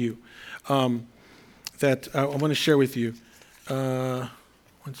scriptures for you that I want to share with you. And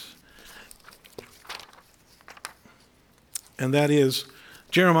that is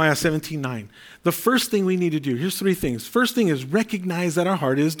Jeremiah 17:9. The first thing we need to do, here's three things. First thing is recognize that our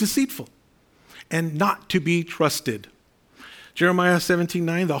heart is deceitful and not to be trusted. Jeremiah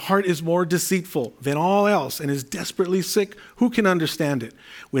 17:9, the heart is more deceitful than all else and is desperately sick. Who can understand it?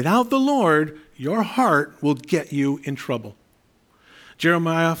 Without the Lord, your heart will get you in trouble.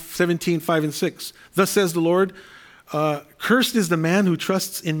 Jeremiah 17:5 and 6, thus says the Lord, cursed is the man who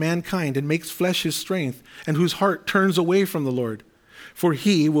trusts in mankind and makes flesh his strength and whose heart turns away from the Lord. For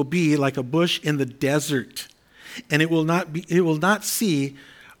he will be like a bush in the desert, and it will not see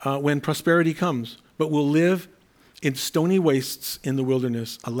when prosperity comes, but will live in stony wastes in the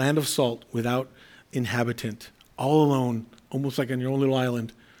wilderness, a land of salt without inhabitant, all alone, almost like on your own little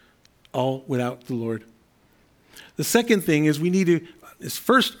island, all without the Lord. The second thing is we need to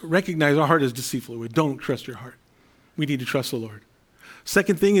first recognize our heart is deceitful. We don't trust your heart. We need to trust the Lord.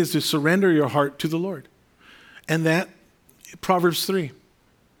 Second thing is to surrender your heart to the Lord. And that, Proverbs 3.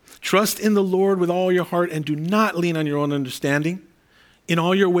 Trust in the Lord with all your heart and do not lean on your own understanding. In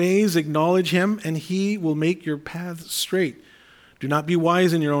all your ways acknowledge him and he will make your paths straight. Do not be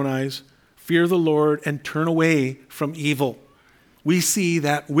wise in your own eyes. Fear the Lord and turn away from evil. We see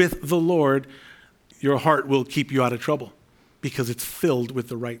that with the Lord, your heart will keep you out of trouble because it's filled with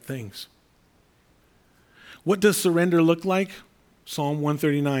the right things. What does surrender look like? Psalm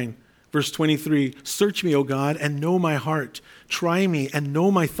 139, verse 23, search me, O God, and know my heart. Try me and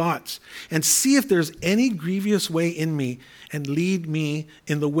know my thoughts, and see if there's any grievous way in me, and lead me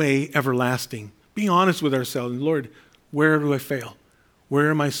in the way everlasting. Being honest with ourselves, Lord, where do I fail? Where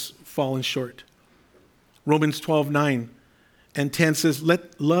am I fallen short? Romans 12:9 and 10 says,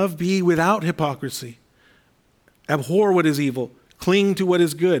 let love be without hypocrisy. Abhor what is evil. Cling to what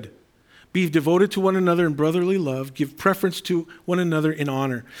is good. Be devoted to one another in brotherly love. Give preference to one another in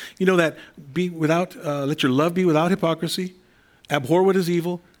honor. You know that let your love be without hypocrisy. Abhor what is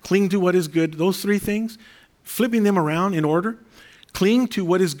evil. Cling to what is good. Those three things, flipping them around in order. Cling to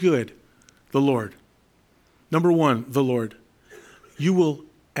what is good, the Lord. Number one, the Lord. You will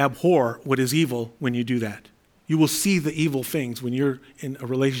abhor what is evil when you do that. You will see the evil things when you're in a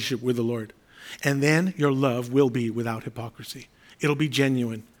relationship with the Lord. And then your love will be without hypocrisy. It'll be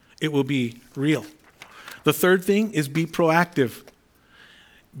genuine. It will be real. The third thing is be proactive.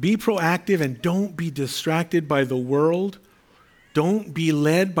 Be proactive and don't be distracted by the world. Don't be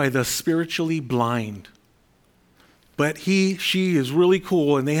led by the spiritually blind. But she is really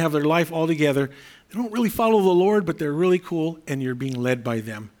cool and they have their life all together. They don't really follow the Lord, but they're really cool and you're being led by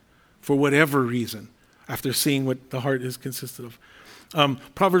them for whatever reason after seeing what the heart is consisted of.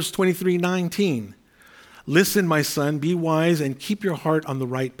 Proverbs 23:19. Listen, my son, be wise and keep your heart on the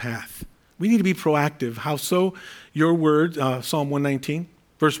right path. We need to be proactive. How so? Your word, Psalm 119,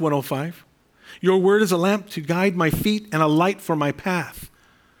 verse 105. Your word is a lamp to guide my feet and a light for my path.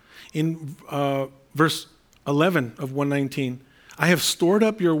 In verse 11 of 119, I have stored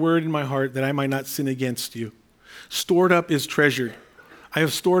up your word in my heart that I might not sin against you. Stored up is treasured.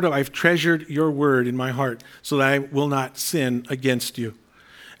 I've treasured your word in my heart so that I will not sin against you.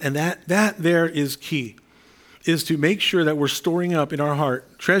 And that there is key, is to make sure that we're storing up in our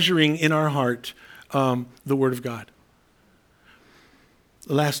heart, treasuring in our heart the word of God.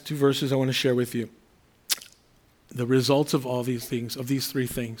 The last two verses I want to share with you. The results of all these things, of these three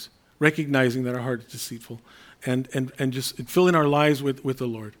things, recognizing that our heart is deceitful and just filling our lives with the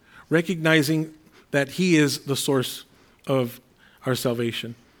Lord, recognizing that he is the source of our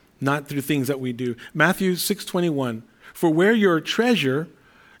salvation, not through things that we do. Matthew 6:21, for where your treasure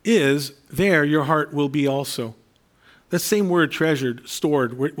is, there your heart will be also. That same word, treasured,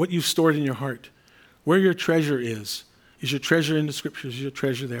 stored, what you've stored in your heart. Where your treasure is your treasure in the scriptures, is your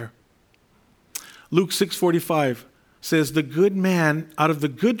treasure there. Luke 6:45 says, the good man out of the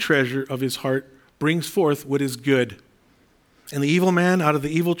good treasure of his heart brings forth what is good. And the evil man out of the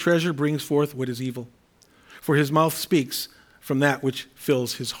evil treasure brings forth what is evil. For his mouth speaks from that which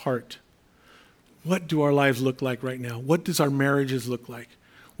fills his heart. What do our lives look like right now? What does our marriages look like?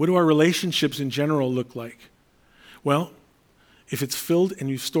 What do our relationships in general look like? Well, if it's filled and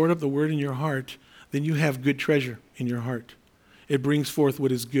you've stored up the word in your heart, then you have good treasure in your heart. It brings forth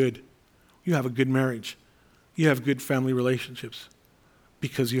what is good. You have a good marriage. You have good family relationships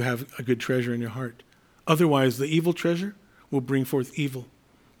because you have a good treasure in your heart. Otherwise, the evil treasure will bring forth evil,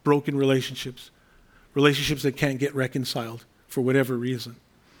 broken relationships, relationships that can't get reconciled for whatever reason.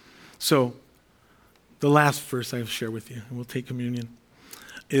 So, the last verse I'll share with you, and we'll take communion,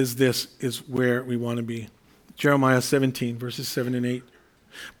 is where we want to be. Jeremiah 17, verses 7 and 8.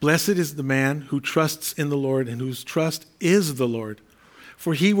 Blessed is the man who trusts in the Lord and whose trust is the Lord,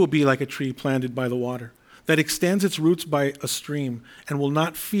 for he will be like a tree planted by the water, that extends its roots by a stream and will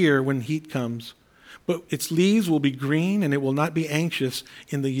not fear when heat comes. But its leaves will be green, and it will not be anxious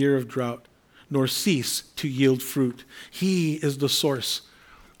in the year of drought, nor cease to yield fruit. He is the source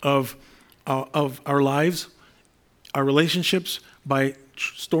of our lives, our relationships, by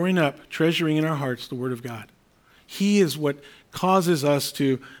storing up, treasuring in our hearts the Word of God. He is what causes us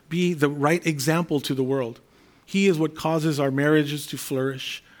to be the right example to the world. He is what causes our marriages to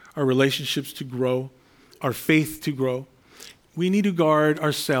flourish, our relationships to grow, our faith to grow. We need to guard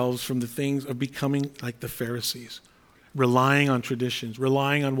ourselves from the things of becoming like the Pharisees, relying on traditions,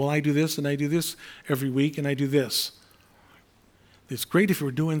 relying on, well, I do this and I do this every week and I do this. It's great if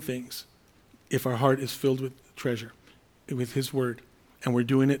we're doing things, if our heart is filled with treasure, with His Word, and we're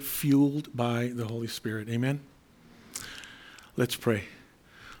doing it fueled by the Holy Spirit. Amen? Let's pray.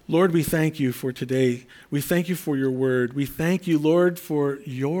 Lord, we thank you for today. We thank you for your word. We thank you, Lord, for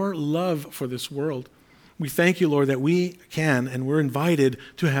your love for this world. We thank you, Lord, that we can and we're invited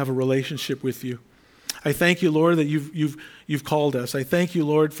to have a relationship with you. I thank you, Lord, that you've called us. I thank you,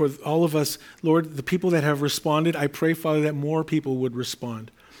 Lord, for all of us, Lord, the people that have responded. I pray, Father, that more people would respond.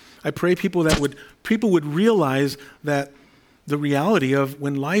 I pray people would realize that the reality of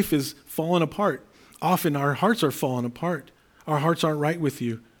when life is falling apart, often our hearts are falling apart. Our hearts aren't right with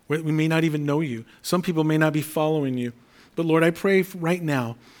you. We may not even know you. Some people may not be following you. But Lord, I pray right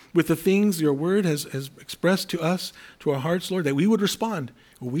now, with the things your word has expressed to us, to our hearts, Lord, that we would respond.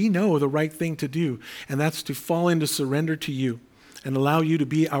 We know the right thing to do, and that's to fall into surrender to you and allow you to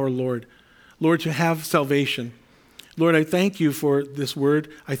be our Lord. Lord, to have salvation. Lord, I thank you for this word.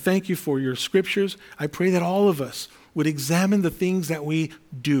 I thank you for your scriptures. I pray that all of us would examine the things that we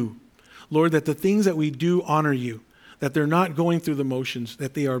do. Lord, that the things that we do honor you, that they're not going through the motions,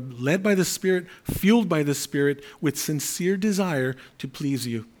 that they are led by the Spirit, fueled by the Spirit, with sincere desire to please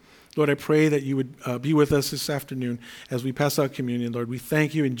you. Lord, I pray that you would be with us this afternoon as we pass out communion. Lord, we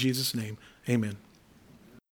thank you in Jesus' name. Amen.